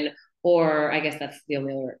C-section, or I guess that's the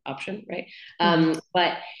only other option, right?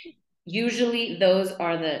 But usually those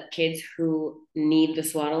are the kids who need the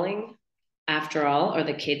swaddling, after all, are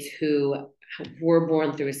the kids who were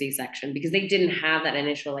born through a C-section, because they didn't have that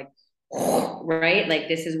initial like, right? Like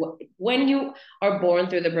this is when you are born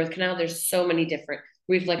through the birth canal, there's so many different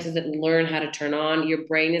reflexes that learn how to turn on. Your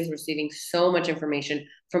brain is receiving so much information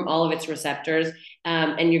from all of its receptors,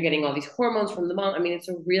 and you're getting all these hormones from the mom. I mean, it's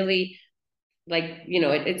a really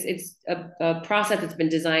it's a process that's been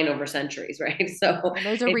designed over centuries, right? So and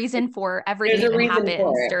there's a reason for everything that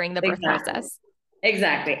happens during the birth process.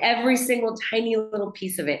 Exactly. Every single tiny little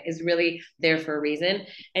piece of it is really there for a reason.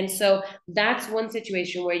 And so that's one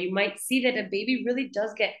situation where you might see that a baby really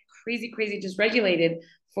does get crazy dysregulated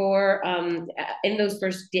for in those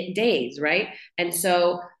first days, right? And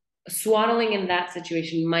so swaddling in that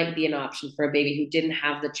situation might be an option for a baby who didn't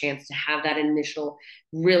have the chance to have that initial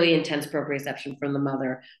really intense proprioception from the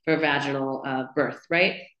mother for vaginal birth,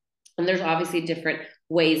 right? And there's obviously different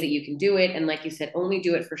ways that you can do it. And like you said, only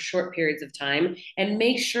do it for short periods of time, and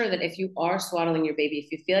make sure that if you are swaddling your baby,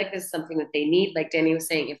 if you feel like this is something that they need, like Danny was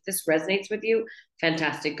saying, if this resonates with you,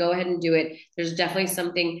 fantastic, go ahead and do it. There's definitely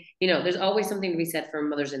something, there's always something to be said for a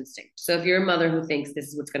mother's instinct. So if you're a mother who thinks this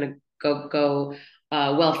is what's going to go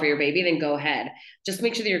well for your baby, then go ahead. Just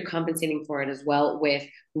make sure that you're compensating for it as well with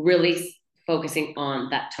really focusing on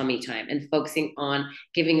that tummy time and focusing on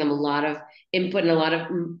giving them a lot of input and a lot of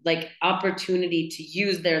like opportunity to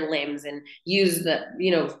use their limbs and use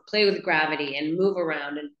play with gravity and move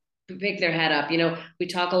around and pick their head up. We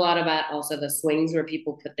talk a lot about also the swings where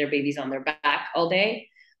people put their babies on their back all day.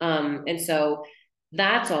 And so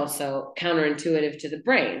that's also counterintuitive to the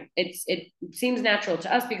brain. It seems natural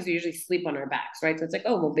to us because we usually sleep on our backs, right? So it's like,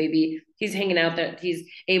 oh, well, baby, he's hanging out there. He's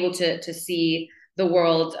able to see the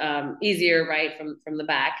world easier, right, from the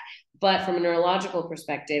back. But from a neurological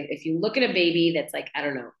perspective, if you look at a baby that's like, I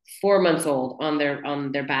don't know, 4 months old on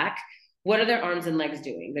their back, what are their arms and legs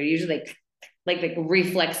doing? They're usually like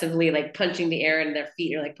reflexively like punching the air, and their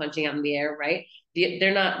feet are like punching out in the air, right?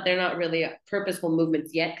 They're not really purposeful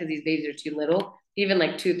movements yet, because these babies are too little, even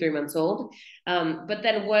like 2-3 months old. But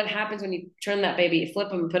then what happens when you turn that baby, flip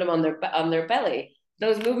them, put them on their belly?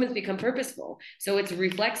 those movements become purposeful. So it's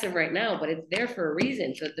reflexive right now, but it's there for a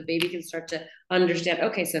reason, so that the baby can start to understand,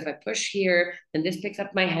 okay, so if I push here, then this picks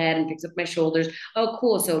up my head and picks up my shoulders. Oh,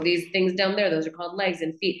 cool. So these things down there, those are called legs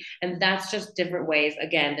and feet. And that's just different ways,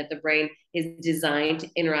 again, that the brain is designed to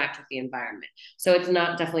interact with the environment. So it's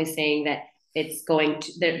not definitely saying that it's going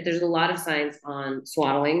to, there's a lot of science on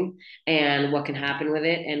swaddling and what can happen with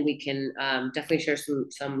it. And we can definitely share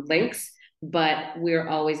some links, but we're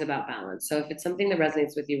always about balance. So if it's something that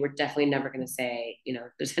resonates with you, we're definitely never going to say, you know,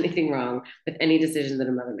 if there's anything wrong with any decision that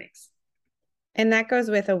a mother makes. And that goes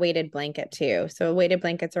with a weighted blanket too. So weighted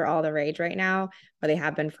blankets are all the rage right now, or they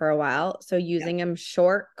have been for a while. So using them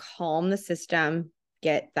short, calm the system,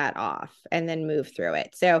 get that off, and then move through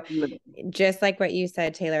it. So just like what you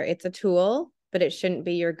said, Taylor, it's a tool, but it shouldn't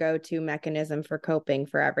be your go-to mechanism for coping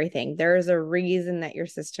for everything. There's a reason that your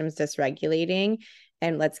system's dysregulating.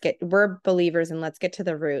 And we're believers, and let's get to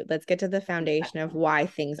the root. Let's get to the foundation of why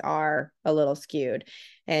things are a little skewed.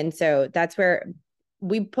 And so that's where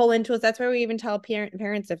we pull into it. That's where we even tell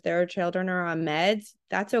parents, if their children are on meds,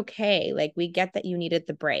 that's okay. Like, we get that you needed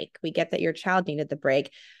the break. We get that your child needed the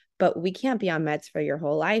break, but we can't be on meds for your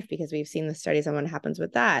whole life, because we've seen the studies on what happens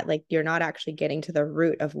with that. Like, you're not actually getting to the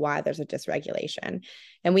root of why there's a dysregulation.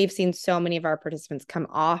 And we've seen so many of our participants come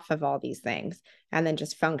off of all these things and then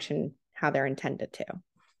just function how they're intended to.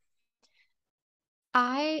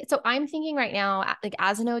 So I'm thinking right now, like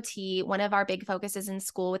as an OT, one of our big focuses in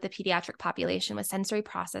school with the pediatric population was sensory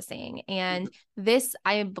processing. And this,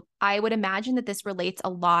 I would imagine that this relates a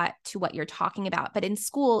lot to what you're talking about. But in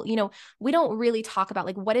school, you know, we don't really talk about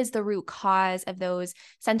like, what is the root cause of those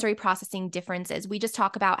sensory processing differences. We just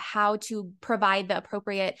talk about how to provide the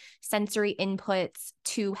appropriate sensory inputs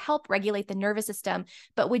to help regulate the nervous system.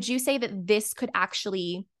 But would you say that this could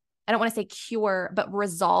actually, I don't want to say cure, but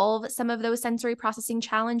resolve some of those sensory processing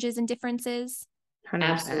challenges and differences? 100%.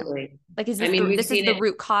 Absolutely. Like, is this, this is the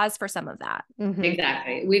root cause for some of that? Mm-hmm.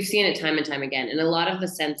 Exactly. We've seen it time and time again. And a lot of the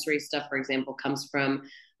sensory stuff, for example, comes from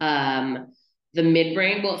the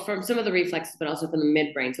midbrain. Well, from some of the reflexes, but also from the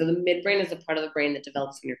midbrain. So the midbrain is a part of the brain that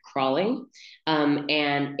develops when you're crawling.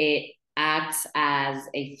 And it acts as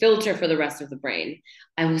a filter for the rest of the brain.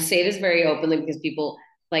 I will say this very openly, because people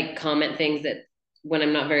like comment things that when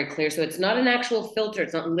I'm not very clear. So it's not an actual filter.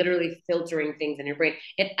 It's not literally filtering things in your brain.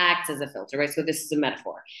 It acts as a filter, right? So this is a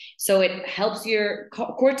metaphor. So it helps your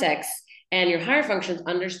cortex and your higher functions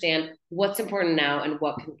understand what's important now and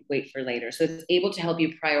what can wait for later. So it's able to help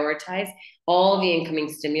you prioritize all the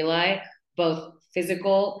incoming stimuli, both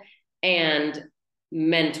physical and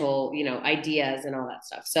mental, you know, ideas and all that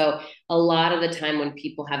stuff. So a lot of the time when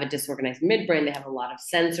people have a disorganized midbrain, they have a lot of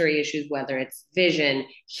sensory issues, whether it's vision,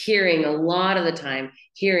 hearing. A lot of the time,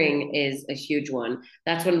 hearing is a huge one.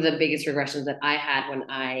 That's one of the biggest regressions that I had when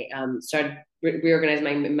I started reorganizing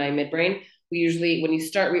my midbrain. We usually, when you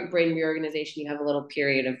start brain reorganization, you have a little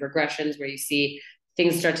period of regressions where you see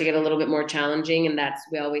things start to get a little bit more challenging. And that's,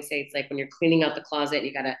 we always say, it's like when you're cleaning out the closet,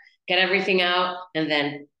 you got to get everything out and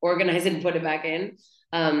then organize it and put it back in.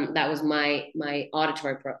 That was my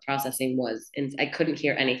auditory processing was, and I couldn't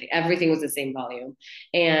hear anything. Everything was the same volume.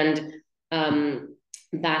 And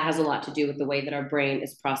that has a lot to do with the way that our brain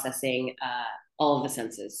is processing all of the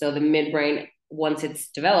senses. So the midbrain, once it's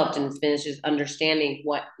developed and it's finished, is understanding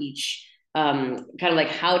what each kind of like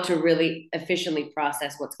how to really efficiently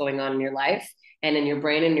process what's going on in your life and in your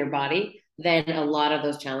brain and your body, then a lot of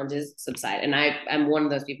those challenges subside. And I'm one of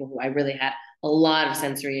those people who I really had a lot of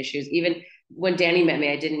sensory issues. Even when Danny met me,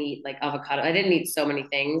 I didn't eat like avocado. I didn't eat so many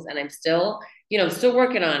things, and I'm still, you know, still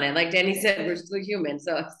working on it. Like Danny said, we're still human.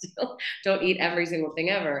 So I still don't eat every single thing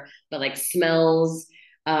ever, but like smells,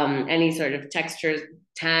 any sort of textures,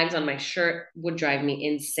 tags on my shirt would drive me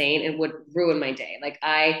insane. It would ruin my day. Like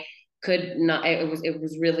I could not, it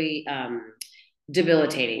was really,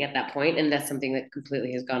 debilitating at that point, and that's something that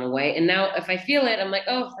completely has gone away. And now if I feel it, I'm like,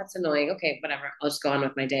 oh, that's annoying, okay, whatever, I'll just go on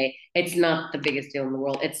with my day. It's not the biggest deal in the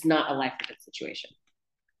world. It's not a life or death situation.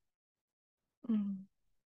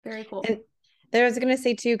 Very cool. And there, I was going to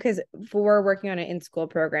say too, because we're working on an in-school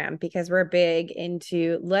program, because we're big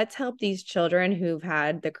into, let's help these children who've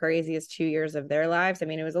had the craziest 2 years of their lives. I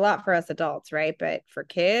mean, it was a lot for us adults, right? But for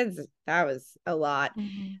kids, that was a lot.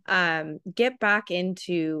 Get back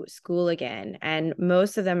into school again. And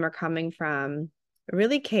most of them are coming from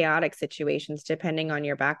really chaotic situations, depending on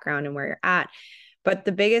your background and where you're at. But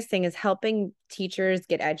the biggest thing is helping teachers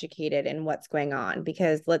get educated in what's going on,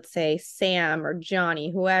 because let's say Sam or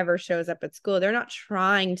Johnny, whoever shows up at school, they're not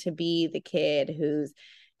trying to be the kid who's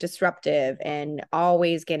disruptive and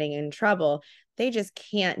always getting in trouble. They just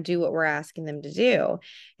can't do what we're asking them to do.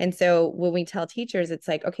 And so when we tell teachers, it's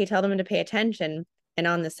like, okay, tell them to pay attention And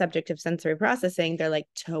on the subject of sensory processing, they're like,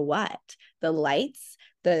 to what? The lights,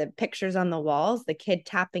 the pictures on the walls, the kid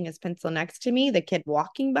tapping his pencil next to me, the kid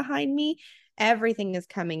walking behind me, everything is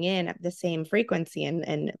coming in at the same frequency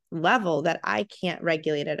and level that I can't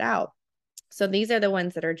regulate it out. So these are the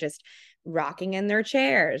ones that are just rocking in their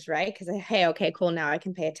chairs, right? Because, hey, okay, cool, now I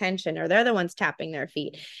can pay attention. Or they're the ones tapping their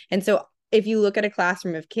feet. And so if you look at a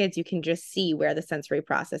classroom of kids, you can just see where the sensory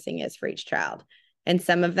processing is for each child. And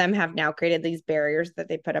some of them have now created these barriers that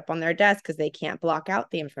they put up on their desk because they can't block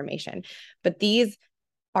out the information. But these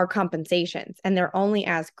are compensations, and they're only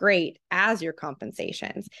as great as your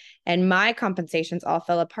compensations. And my compensations all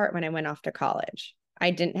fell apart when I went off to college.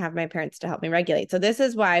 I didn't have my parents to help me regulate. So this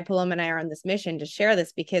is why Paloma and I are on this mission to share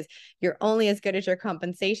this, because you're only as good as your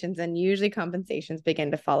compensations, and usually compensations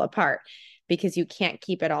begin to fall apart because you can't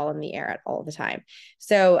keep it all in the air at all the time.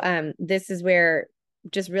 So this is where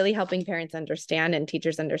just really helping parents understand and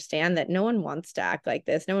teachers understand that no one wants to act like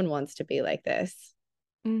this. No one wants to be like this.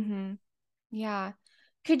 Mm-hmm. Yeah.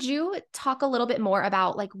 Could you talk a little bit more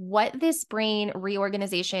about like what this brain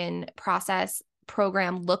reorganization process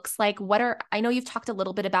program looks like? I know you've talked a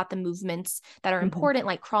little bit about the movements that are important,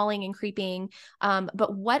 like crawling and creeping,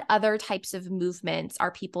 but what other types of movements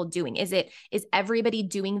are people doing? Is everybody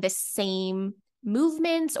doing the same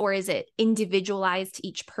movements, or is it individualized to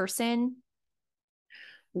each person?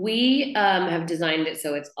 We have designed it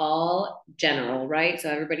so it's all general, right? So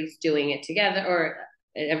everybody's doing it together, or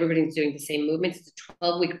everybody's doing the same movements. It's a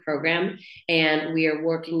 12-week program, and we are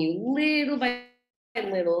working you little by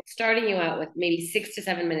little, starting you out with maybe 6 to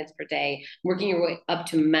 7 minutes per day, working your way up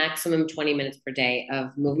to maximum 20 minutes per day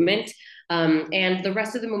of movement. And the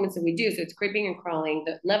rest of the movements that we do, so it's creeping and crawling.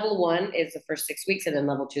 The level 1 is the first 6 weeks, and then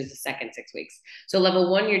level 2 is the second 6 weeks. So level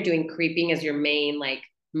 1, you're doing creeping as your main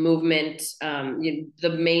movement,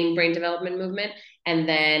 the main brain development movement. And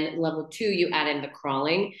then level 2, you add in the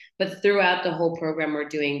crawling. But throughout the whole program, we're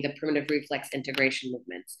doing the primitive reflex integration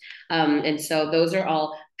movements. And so those are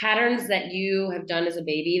all patterns that you have done as a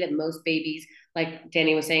baby that most babies, like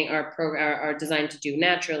Danny was saying, are designed to do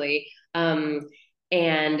naturally.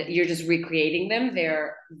 And you're just recreating them.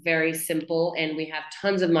 They're very simple, and we have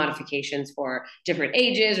tons of modifications for different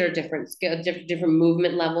ages or different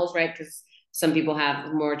movement levels, right? Because some people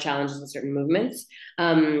have more challenges with certain movements.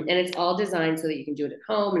 And it's all designed so that you can do it at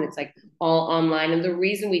home, and it's like all online. And the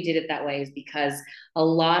reason we did it that way is because a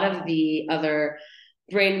lot of the other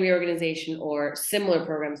brain reorganization or similar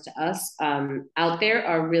programs to us out there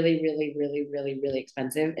are really, really, really, really, really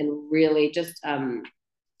expensive, and really just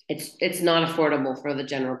it's not affordable for the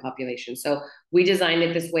general population. So we designed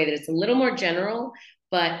it this way that it's a little more general,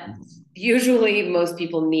 but usually most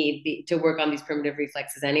people need to work on these primitive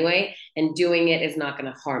reflexes anyway, and doing it is not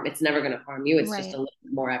going to harm. It's never going to harm you. It's just a little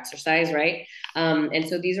bit more exercise, right? And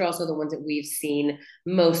so these are also the ones that we've seen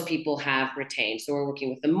most people have retained. So we're working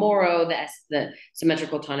with the Moro, the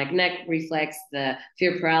symmetrical tonic neck reflex, the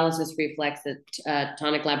fear paralysis reflex, the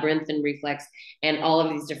tonic labyrinthine reflex, and all of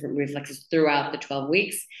these different reflexes throughout the 12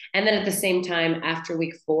 weeks. And then at the same time, after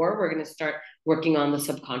week 4, we're going to start working on the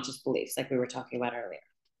subconscious beliefs like we were talking about earlier.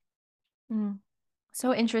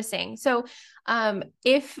 So interesting. So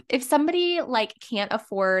if somebody like can't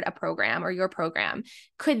afford a program or your program,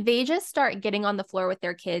 could they just start getting on the floor with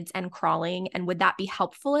their kids and crawling? And would that be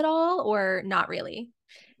helpful at all, or not really?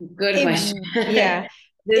 Good question. Yeah.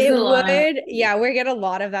 It would. Yeah, we get a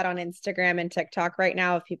lot of that on Instagram and TikTok right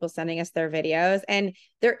now of people sending us their videos. And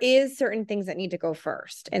there is certain things that need to go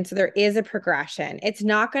first. And so there is a progression. It's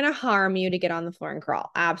not going to harm you to get on the floor and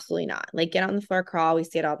crawl. Absolutely not. Like, get on the floor, crawl. We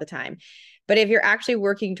see it all the time. But if you're actually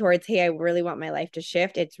working towards, hey, I really want my life to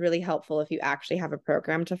shift, it's really helpful if you actually have a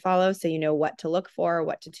program to follow, so you know what to look for,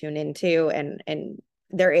 what to tune into. And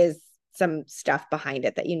there is some stuff behind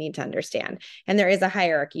it that you need to understand. And there is a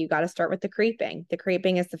hierarchy. You got to start with the creeping. The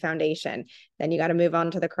creeping is the foundation. Then you got to move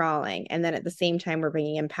on to the crawling. And then at the same time, we're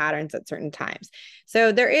bringing in patterns at certain times.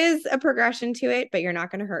 So there is a progression to it, but you're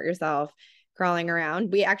not going to hurt yourself crawling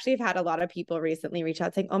around. We actually have had a lot of people recently reach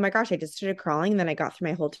out saying, oh my gosh, I just started crawling and then I got through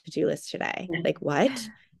my whole to-do list today. Like, what?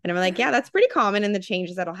 And I'm like, yeah, that's pretty common in the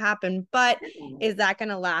changes that'll happen. But is that going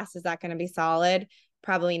to last? Is that going to be solid?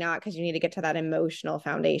 Probably not, because you need to get to that emotional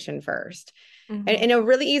foundation first. And a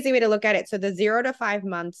really easy way to look at it. So the 0 to 5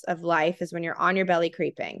 months of life is when you're on your belly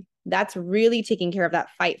creeping. That's really taking care of that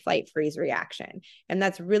fight, flight, freeze reaction. And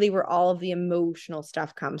that's really where all of the emotional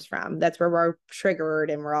stuff comes from. That's where we're triggered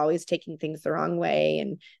and we're always taking things the wrong way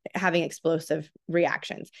and having explosive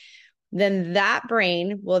reactions. Then that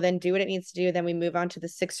brain will then do what it needs to do. Then we move on to the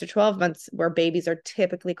 6 to 12 months where babies are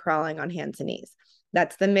typically crawling on hands and knees.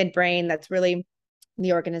 That's the midbrain. That's really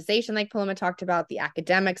the organization, like Paloma talked about, the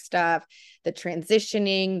academic stuff, the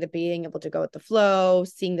transitioning, the being able to go with the flow,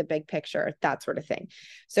 seeing the big picture, that sort of thing.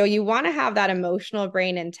 So you want to have that emotional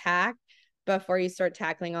brain intact before you start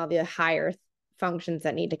tackling all the higher functions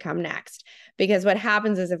that need to come next. Because what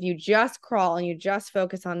happens is if you just crawl and you just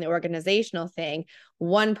focus on the organizational thing,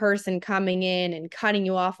 one person coming in and cutting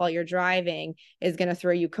you off while you're driving is going to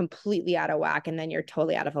throw you completely out of whack, and then you're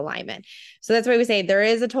totally out of alignment. So that's why we say there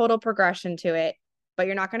is a total progression to it, but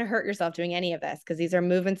you're not going to hurt yourself doing any of this because these are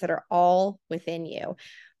movements that are all within you.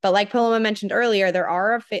 But like Paloma mentioned earlier,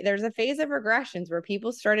 there's a phase of regressions where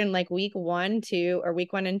people start in like week 1, 2, or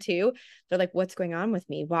week 1 and 2. They're like, what's going on with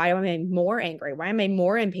me? Why am I more angry? Why am I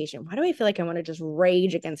more impatient? Why do I feel like I want to just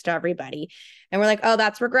rage against everybody? And we're like, oh,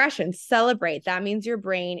 that's regression. Celebrate. That means your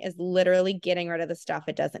brain is literally getting rid of the stuff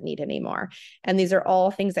it doesn't need anymore. And these are all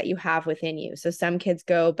things that you have within you. So some kids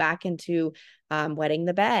go back into wetting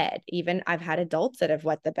the bed. Even I've had adults that have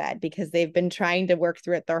wet the bed because they've been trying to work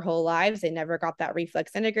through it their whole lives. They never got that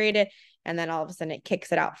reflex integrated. And then all of a sudden it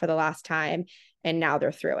kicks it out for the last time. And now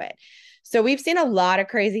they're through it. So we've seen a lot of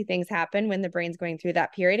crazy things happen when the brain's going through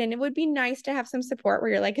that period. And it would be nice to have some support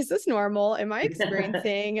where you're like, is this normal? Am I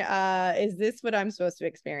experiencing, is this what I'm supposed to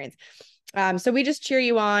experience? So we just cheer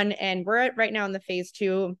you on. And we're right now in the phase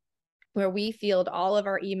 2 where we field all of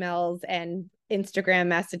our emails and Instagram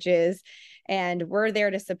messages, and we're there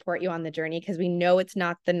to support you on the journey because we know it's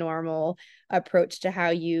not the normal approach to how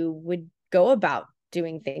you would go about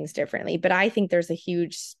doing things differently. But I think there's a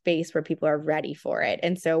huge space where people are ready for it.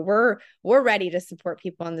 And so we're ready to support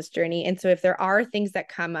people on this journey. And so if there are things that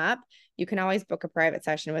come up, you can always book a private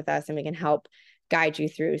session with us and we can help guide you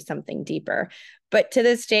through something deeper. But to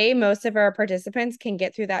this day, most of our participants can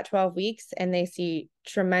get through that 12 weeks and they see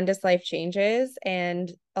tremendous life changes.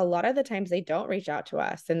 And a lot of the times they don't reach out to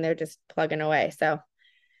us and they're just plugging away. So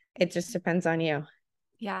it just depends on you.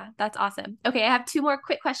 Yeah, that's awesome. Okay, I have 2 more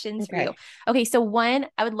quick questions for you. Okay, so one,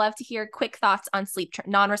 I would love to hear quick thoughts on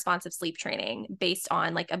non-responsive sleep training based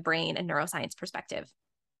on like a brain and neuroscience perspective.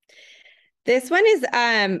 This one is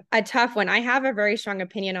a tough one. I have a very strong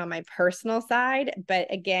opinion on my personal side,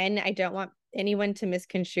 but again, I don't want anyone to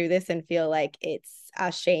misconstrue this and feel like it's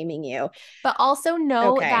shaming you. But also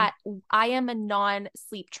know that I am a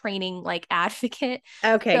non-sleep training like advocate.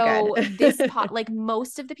 Okay, so good. this like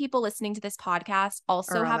most of the people listening to this podcast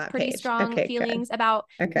also have pretty strong feelings about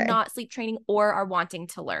not sleep training or are wanting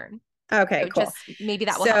to learn. Okay, so cool. Just maybe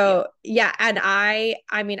that will help you. Yeah. And I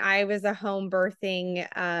mean, I was a home birthing,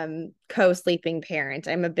 co-sleeping parent.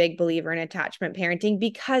 I'm a big believer in attachment parenting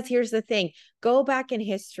because here's the thing, go back in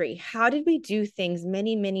history. How did we do things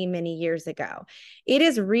many, many, many years ago? It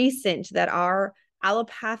is recent that our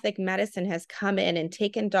allopathic medicine has come in and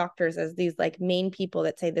taken doctors as these like main people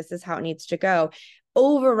that say this is how it needs to go,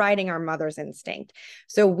 overriding our mother's instinct.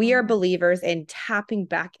 So we are believers in tapping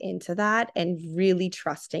back into that and really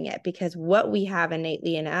trusting it because what we have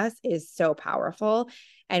innately in us is so powerful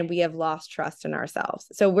and we have lost trust in ourselves.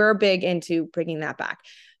 So we're big into bringing that back.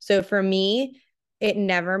 So for me, it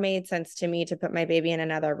never made sense to me to put my baby in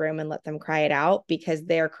another room and let them cry it out because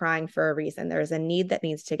they're crying for a reason. There's a need that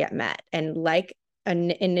needs to get met. And like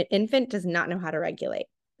an infant does not know how to regulate.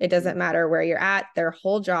 It doesn't matter where you're at. Their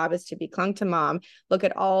whole job is to be clung to mom. Look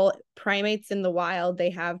at all primates in the wild.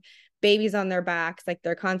 They have babies on their backs, like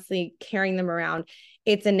they're constantly carrying them around.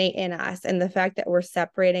 It's innate in us. And the fact that we're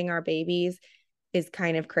separating our babies is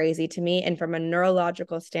kind of crazy to me. And from a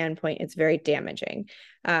neurological standpoint, it's very damaging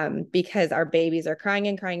because our babies are crying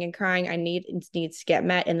and crying and crying. It needs to get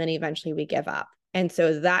met. And then eventually we give up. And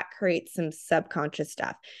so that creates some subconscious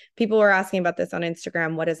stuff. People were asking about this on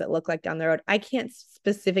Instagram. What does it look like down the road? I can't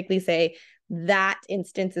specifically say that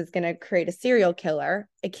instance is going to create a serial killer.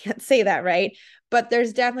 I can't say that, right? But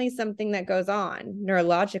there's definitely something that goes on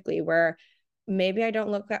neurologically where maybe I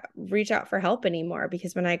don't reach out for help anymore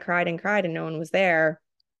because when I cried and cried and no one was there,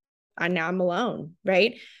 now I'm alone,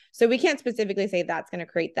 right? So we can't specifically say that's going to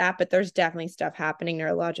create that, but there's definitely stuff happening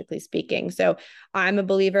neurologically speaking. So I'm a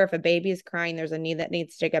believer if a baby is crying, there's a need that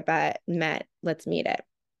needs to get met, let's meet it.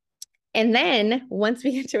 And then once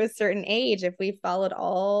we get to a certain age, if we followed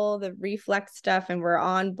all the reflex stuff and we're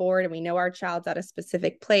on board and we know our child's at a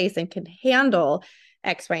specific place and can handle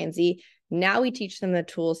X, Y, and Z, now we teach them the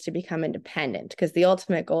tools to become independent because the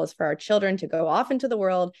ultimate goal is for our children to go off into the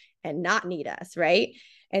world and not need us, right?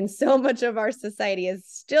 And so much of our society is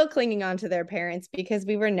still clinging on to their parents because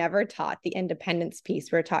we were never taught the independence piece.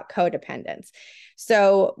 We're taught codependence.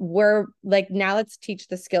 So we're like, now let's teach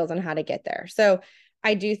the skills on how to get there. So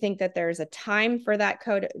I do think that there's a time for that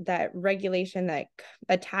code, that regulation, that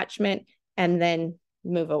attachment, and then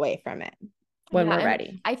move away from it. when Yeah, we're and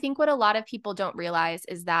ready. I think what a lot of people don't realize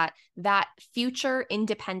is that that future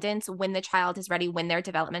independence when the child is ready, when they're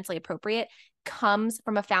developmentally appropriate, comes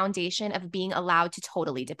from a foundation of being allowed to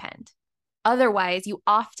totally depend. Otherwise, you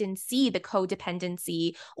often see the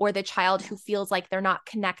codependency or the child who feels like they're not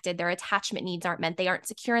connected, their attachment needs aren't met, they aren't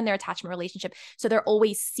secure in their attachment relationship. So they're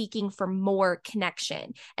always seeking for more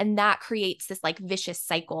connection. And that creates this like vicious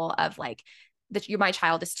cycle of like, my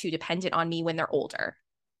child is too dependent on me when they're older.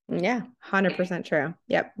 Yeah, 100% true.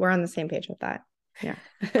 Yep, we're on the same page with that. Yeah.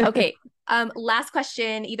 Okay. Last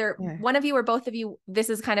question, either Yeah. one of you or both of you, this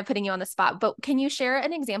is kind of putting you on the spot, but can you share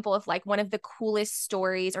an example of like one of the coolest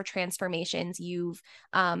stories or transformations you've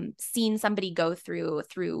seen somebody go through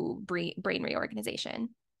brain reorganization?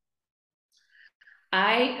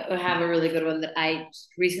 I have a really good one that I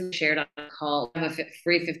recently shared on a call. I have a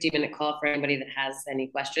free 15-minute call for anybody that has any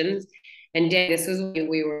questions. And Dan, this was when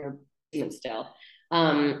we were still.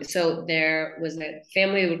 So there was a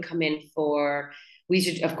family that would come in for, we used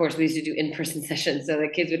to do in-person sessions. So the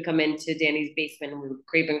kids would come into Danny's basement and we would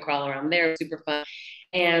creep and crawl around there. Super fun.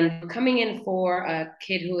 And coming in for a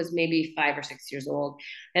kid who was maybe 5 or 6 years old.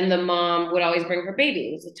 And the mom would always bring her baby.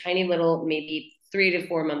 It was a tiny little, maybe 3 to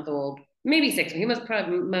 4 month old, maybe 6. He must have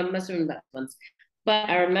been about months. But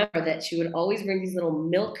I remember that she would always bring these little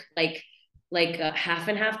milk, like half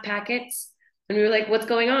and half packets. And we were like, "What's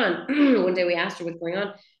going on?" One day we asked her what's going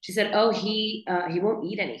on. She said, "Oh, he won't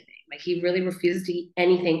eat anything. Like he really refuses to eat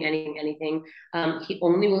anything, anything, anything. He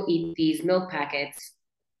only will eat these milk packets."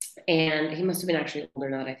 And he must have been actually older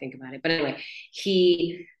now that I think about it. But anyway,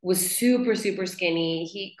 he was super, super skinny.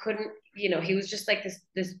 He couldn't, he was just like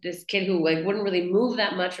this kid who like wouldn't really move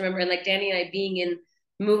that much. Remember, and like Danny and I being in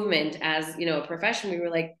movement as a profession, we were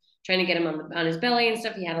like trying to get him on his belly and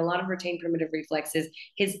stuff. He had a lot of retained primitive reflexes.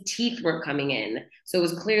 His teeth weren't coming in, so it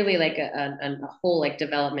was clearly like a whole like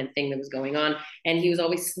development thing that was going on. And he was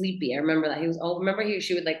always sleepy. I remember that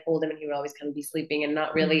she would like hold him, and he would always kind of be sleeping and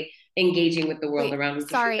not really engaging with the world Wait, around him. So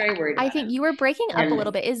she was sorry, very worried I about think him. you were breaking up a little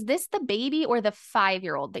And bit. Is this the baby or the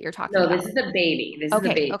 5-year-old that you're talking no, about? this is the baby. This is the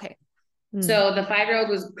Okay, baby. okay. So the 5-year-old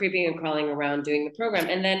was creeping and crawling around doing the program.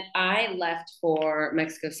 And then I left for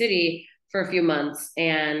Mexico City for a few months,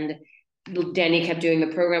 and Danny kept doing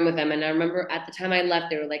the program with them. And I remember at the time I left,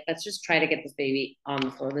 they were like, let's just try to get this baby on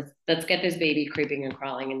the floor. Let's get this baby creeping and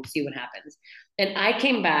crawling and see what happens. And I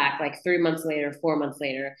came back like 3 months later, 4 months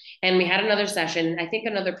later, and we had another session. I think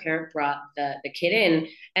another parent brought the kid in,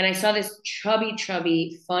 and I saw this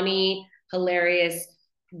chubby, funny, hilarious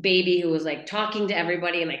baby who was like talking to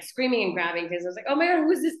everybody and like screaming and grabbing kids. I was like, oh my God,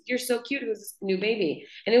 who is this? You're so cute. Who's this new baby?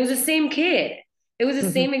 And it was the same kid. It was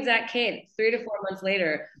the same exact kid 3 to 4 months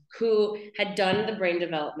later who had done the brain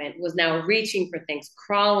development, was now reaching for things,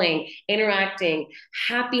 crawling, interacting,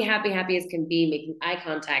 happy as can be, making eye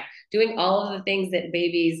contact, doing all of the things that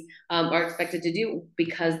babies are expected to do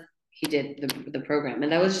because he did the program.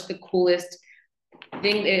 And that was just the coolest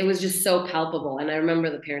thing. It was just so palpable. And I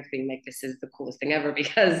remember the parents being like, this is the coolest thing ever,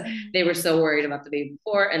 because they were so worried about the baby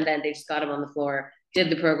before. And then they just got him on the floor, did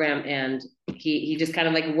the program, and he just kind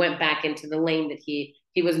of like went back into the lane that he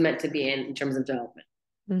was meant to be in terms of development.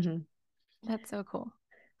 Mm-hmm. That's so cool.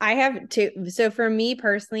 I have two. So for me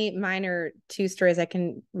personally, mine are two stories I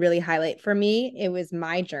can really highlight. For me, it was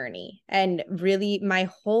my journey, and really my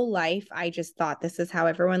whole life, I just thought this is how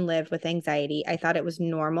everyone lived with anxiety. I thought it was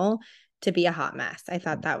normal to be a hot mess. I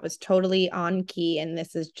thought that was totally on key, and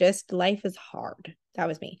this is just, life is hard. That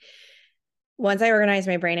was me. Once I organized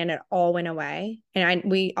my brain and it all went away, and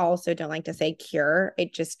we also don't like to say cure,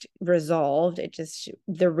 it just resolved.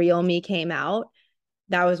 The real me came out.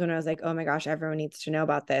 That was when I was like, oh my gosh, everyone needs to know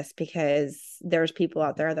about this, because there's people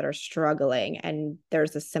out there that are struggling and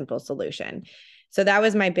there's a simple solution. So that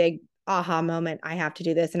was my big aha moment. I have to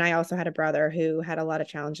do this. And I also had a brother who had a lot of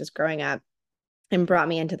challenges growing up and brought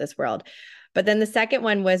me into this world. But then the second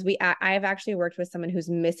one was I have actually worked with someone who's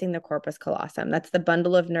missing the corpus callosum. That's the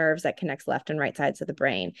bundle of nerves that connects left and right sides of the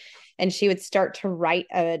brain. And she would start to write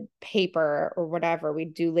a paper or whatever.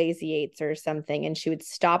 We'd do lazy eights or something. And she would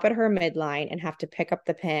stop at her midline and have to pick up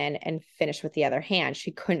the pen and finish with the other hand.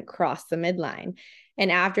 She couldn't cross the midline.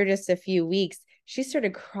 And after just a few weeks, she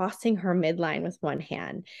started crossing her midline with one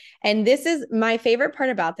hand. And this is my favorite part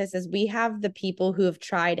about this, is we have the people who have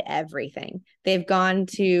tried everything. They've gone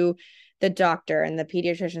to the doctor and the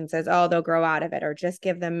pediatrician says, oh, they'll grow out of it, or just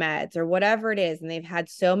give them meds or whatever it is. And they've had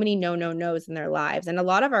so many no's in their lives. And a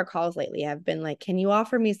lot of our calls lately have been like, can you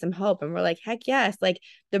offer me some hope? And we're like, heck yes. Like,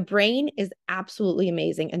 the brain is absolutely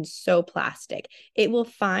amazing and so plastic. It will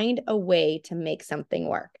find a way to make something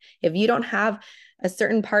work. If you don't have a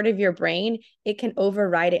certain part of your brain, it can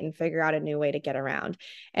override it and figure out a new way to get around.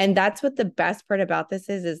 And that's what the best part about this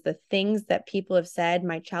is the things that people have said,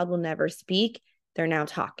 my child will never speak, they're now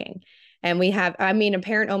talking. And we have, I mean, a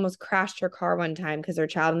parent almost crashed her car one time because her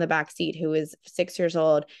child in the back seat, who is 6 years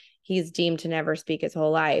old, he's deemed to never speak his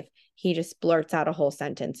whole life. He just blurts out a whole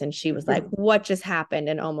sentence. And she was like, what just happened?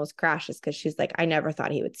 And almost crashes because she's like, I never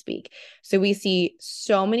thought he would speak. So we see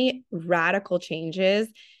so many radical changes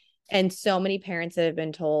and so many parents that have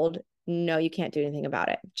been told, no, you can't do anything about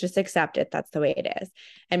it. Just accept it. That's the way it is.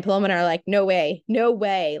 And Paloma and I are like, no way, no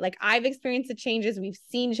way. Like, I've experienced the changes. We've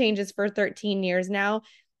seen changes for 13 years now.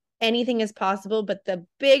 Anything is possible, but the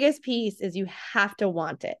biggest piece is you have to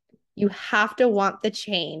want it. You have to want the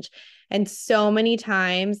change. And so many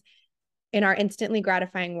times in our instantly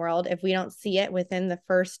gratifying world, if we don't see it within the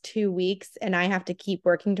first 2 weeks and I have to keep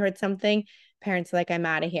working towards something, parents are like, I'm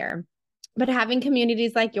out of here. But having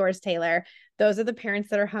communities like yours, Taylor, those are the parents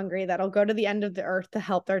that are hungry, that'll go to the end of the earth to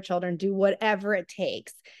help their children do whatever it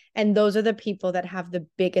takes. And those are the people that have the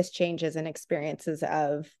biggest changes and experiences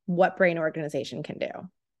of what brain organization can do.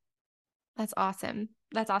 That's awesome.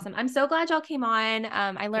 That's awesome. I'm so glad y'all came on.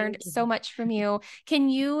 I learned so much from you. Can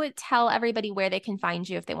you tell everybody where they can find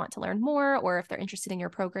you if they want to learn more or if they're interested in your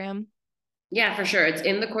program? Yeah, for sure. It's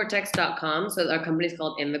inthecortex.com. So our company's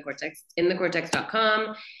called In the Cortex.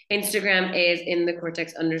 Inthecortex.com. Instagram is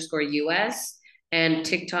inthecortex_US. And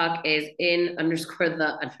TikTok is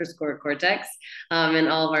in_the_cortex. And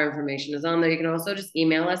all of our information is on there. You can also just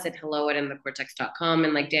email us at hello@inthecortex.com.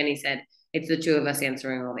 And like Danny said, it's the two of us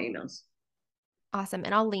answering all the emails. Awesome.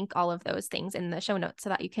 And I'll link all of those things in the show notes so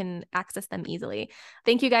that you can access them easily.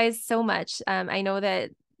 Thank you guys so much. I know that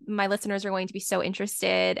my listeners are going to be so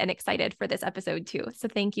interested and excited for this episode too. So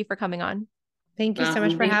thank you for coming on. Thank you so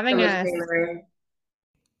much for having us.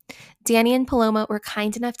 Danny and Paloma were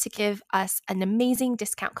kind enough to give us an amazing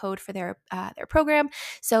discount code for their program.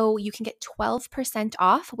 So you can get 12%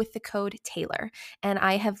 off with the code Taylor. And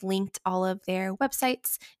I have linked all of their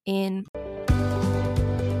websites in.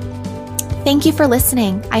 Thank you for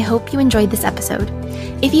listening. I hope you enjoyed this episode.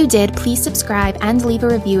 If you did, please subscribe and leave a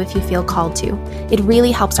review if you feel called to. It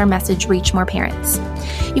really helps our message reach more parents.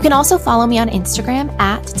 You can also follow me on Instagram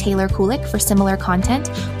at Taylor Kulik for similar content,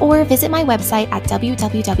 or visit my website at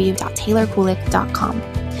www.taylorkulik.com.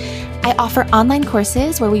 I offer online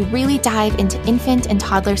courses where we really dive into infant and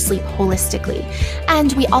toddler sleep holistically.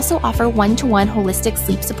 And we also offer one-to-one holistic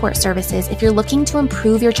sleep support services if you're looking to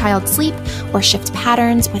improve your child's sleep or shift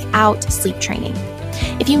patterns without sleep training.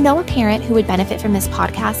 If you know a parent who would benefit from this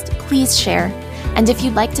podcast, please share. And if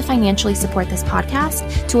you'd like to financially support this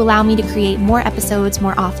podcast to allow me to create more episodes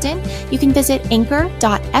more often, you can visit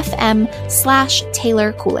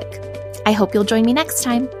anchor.fm/Taylor Kulik. I hope you'll join me next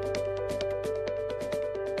time.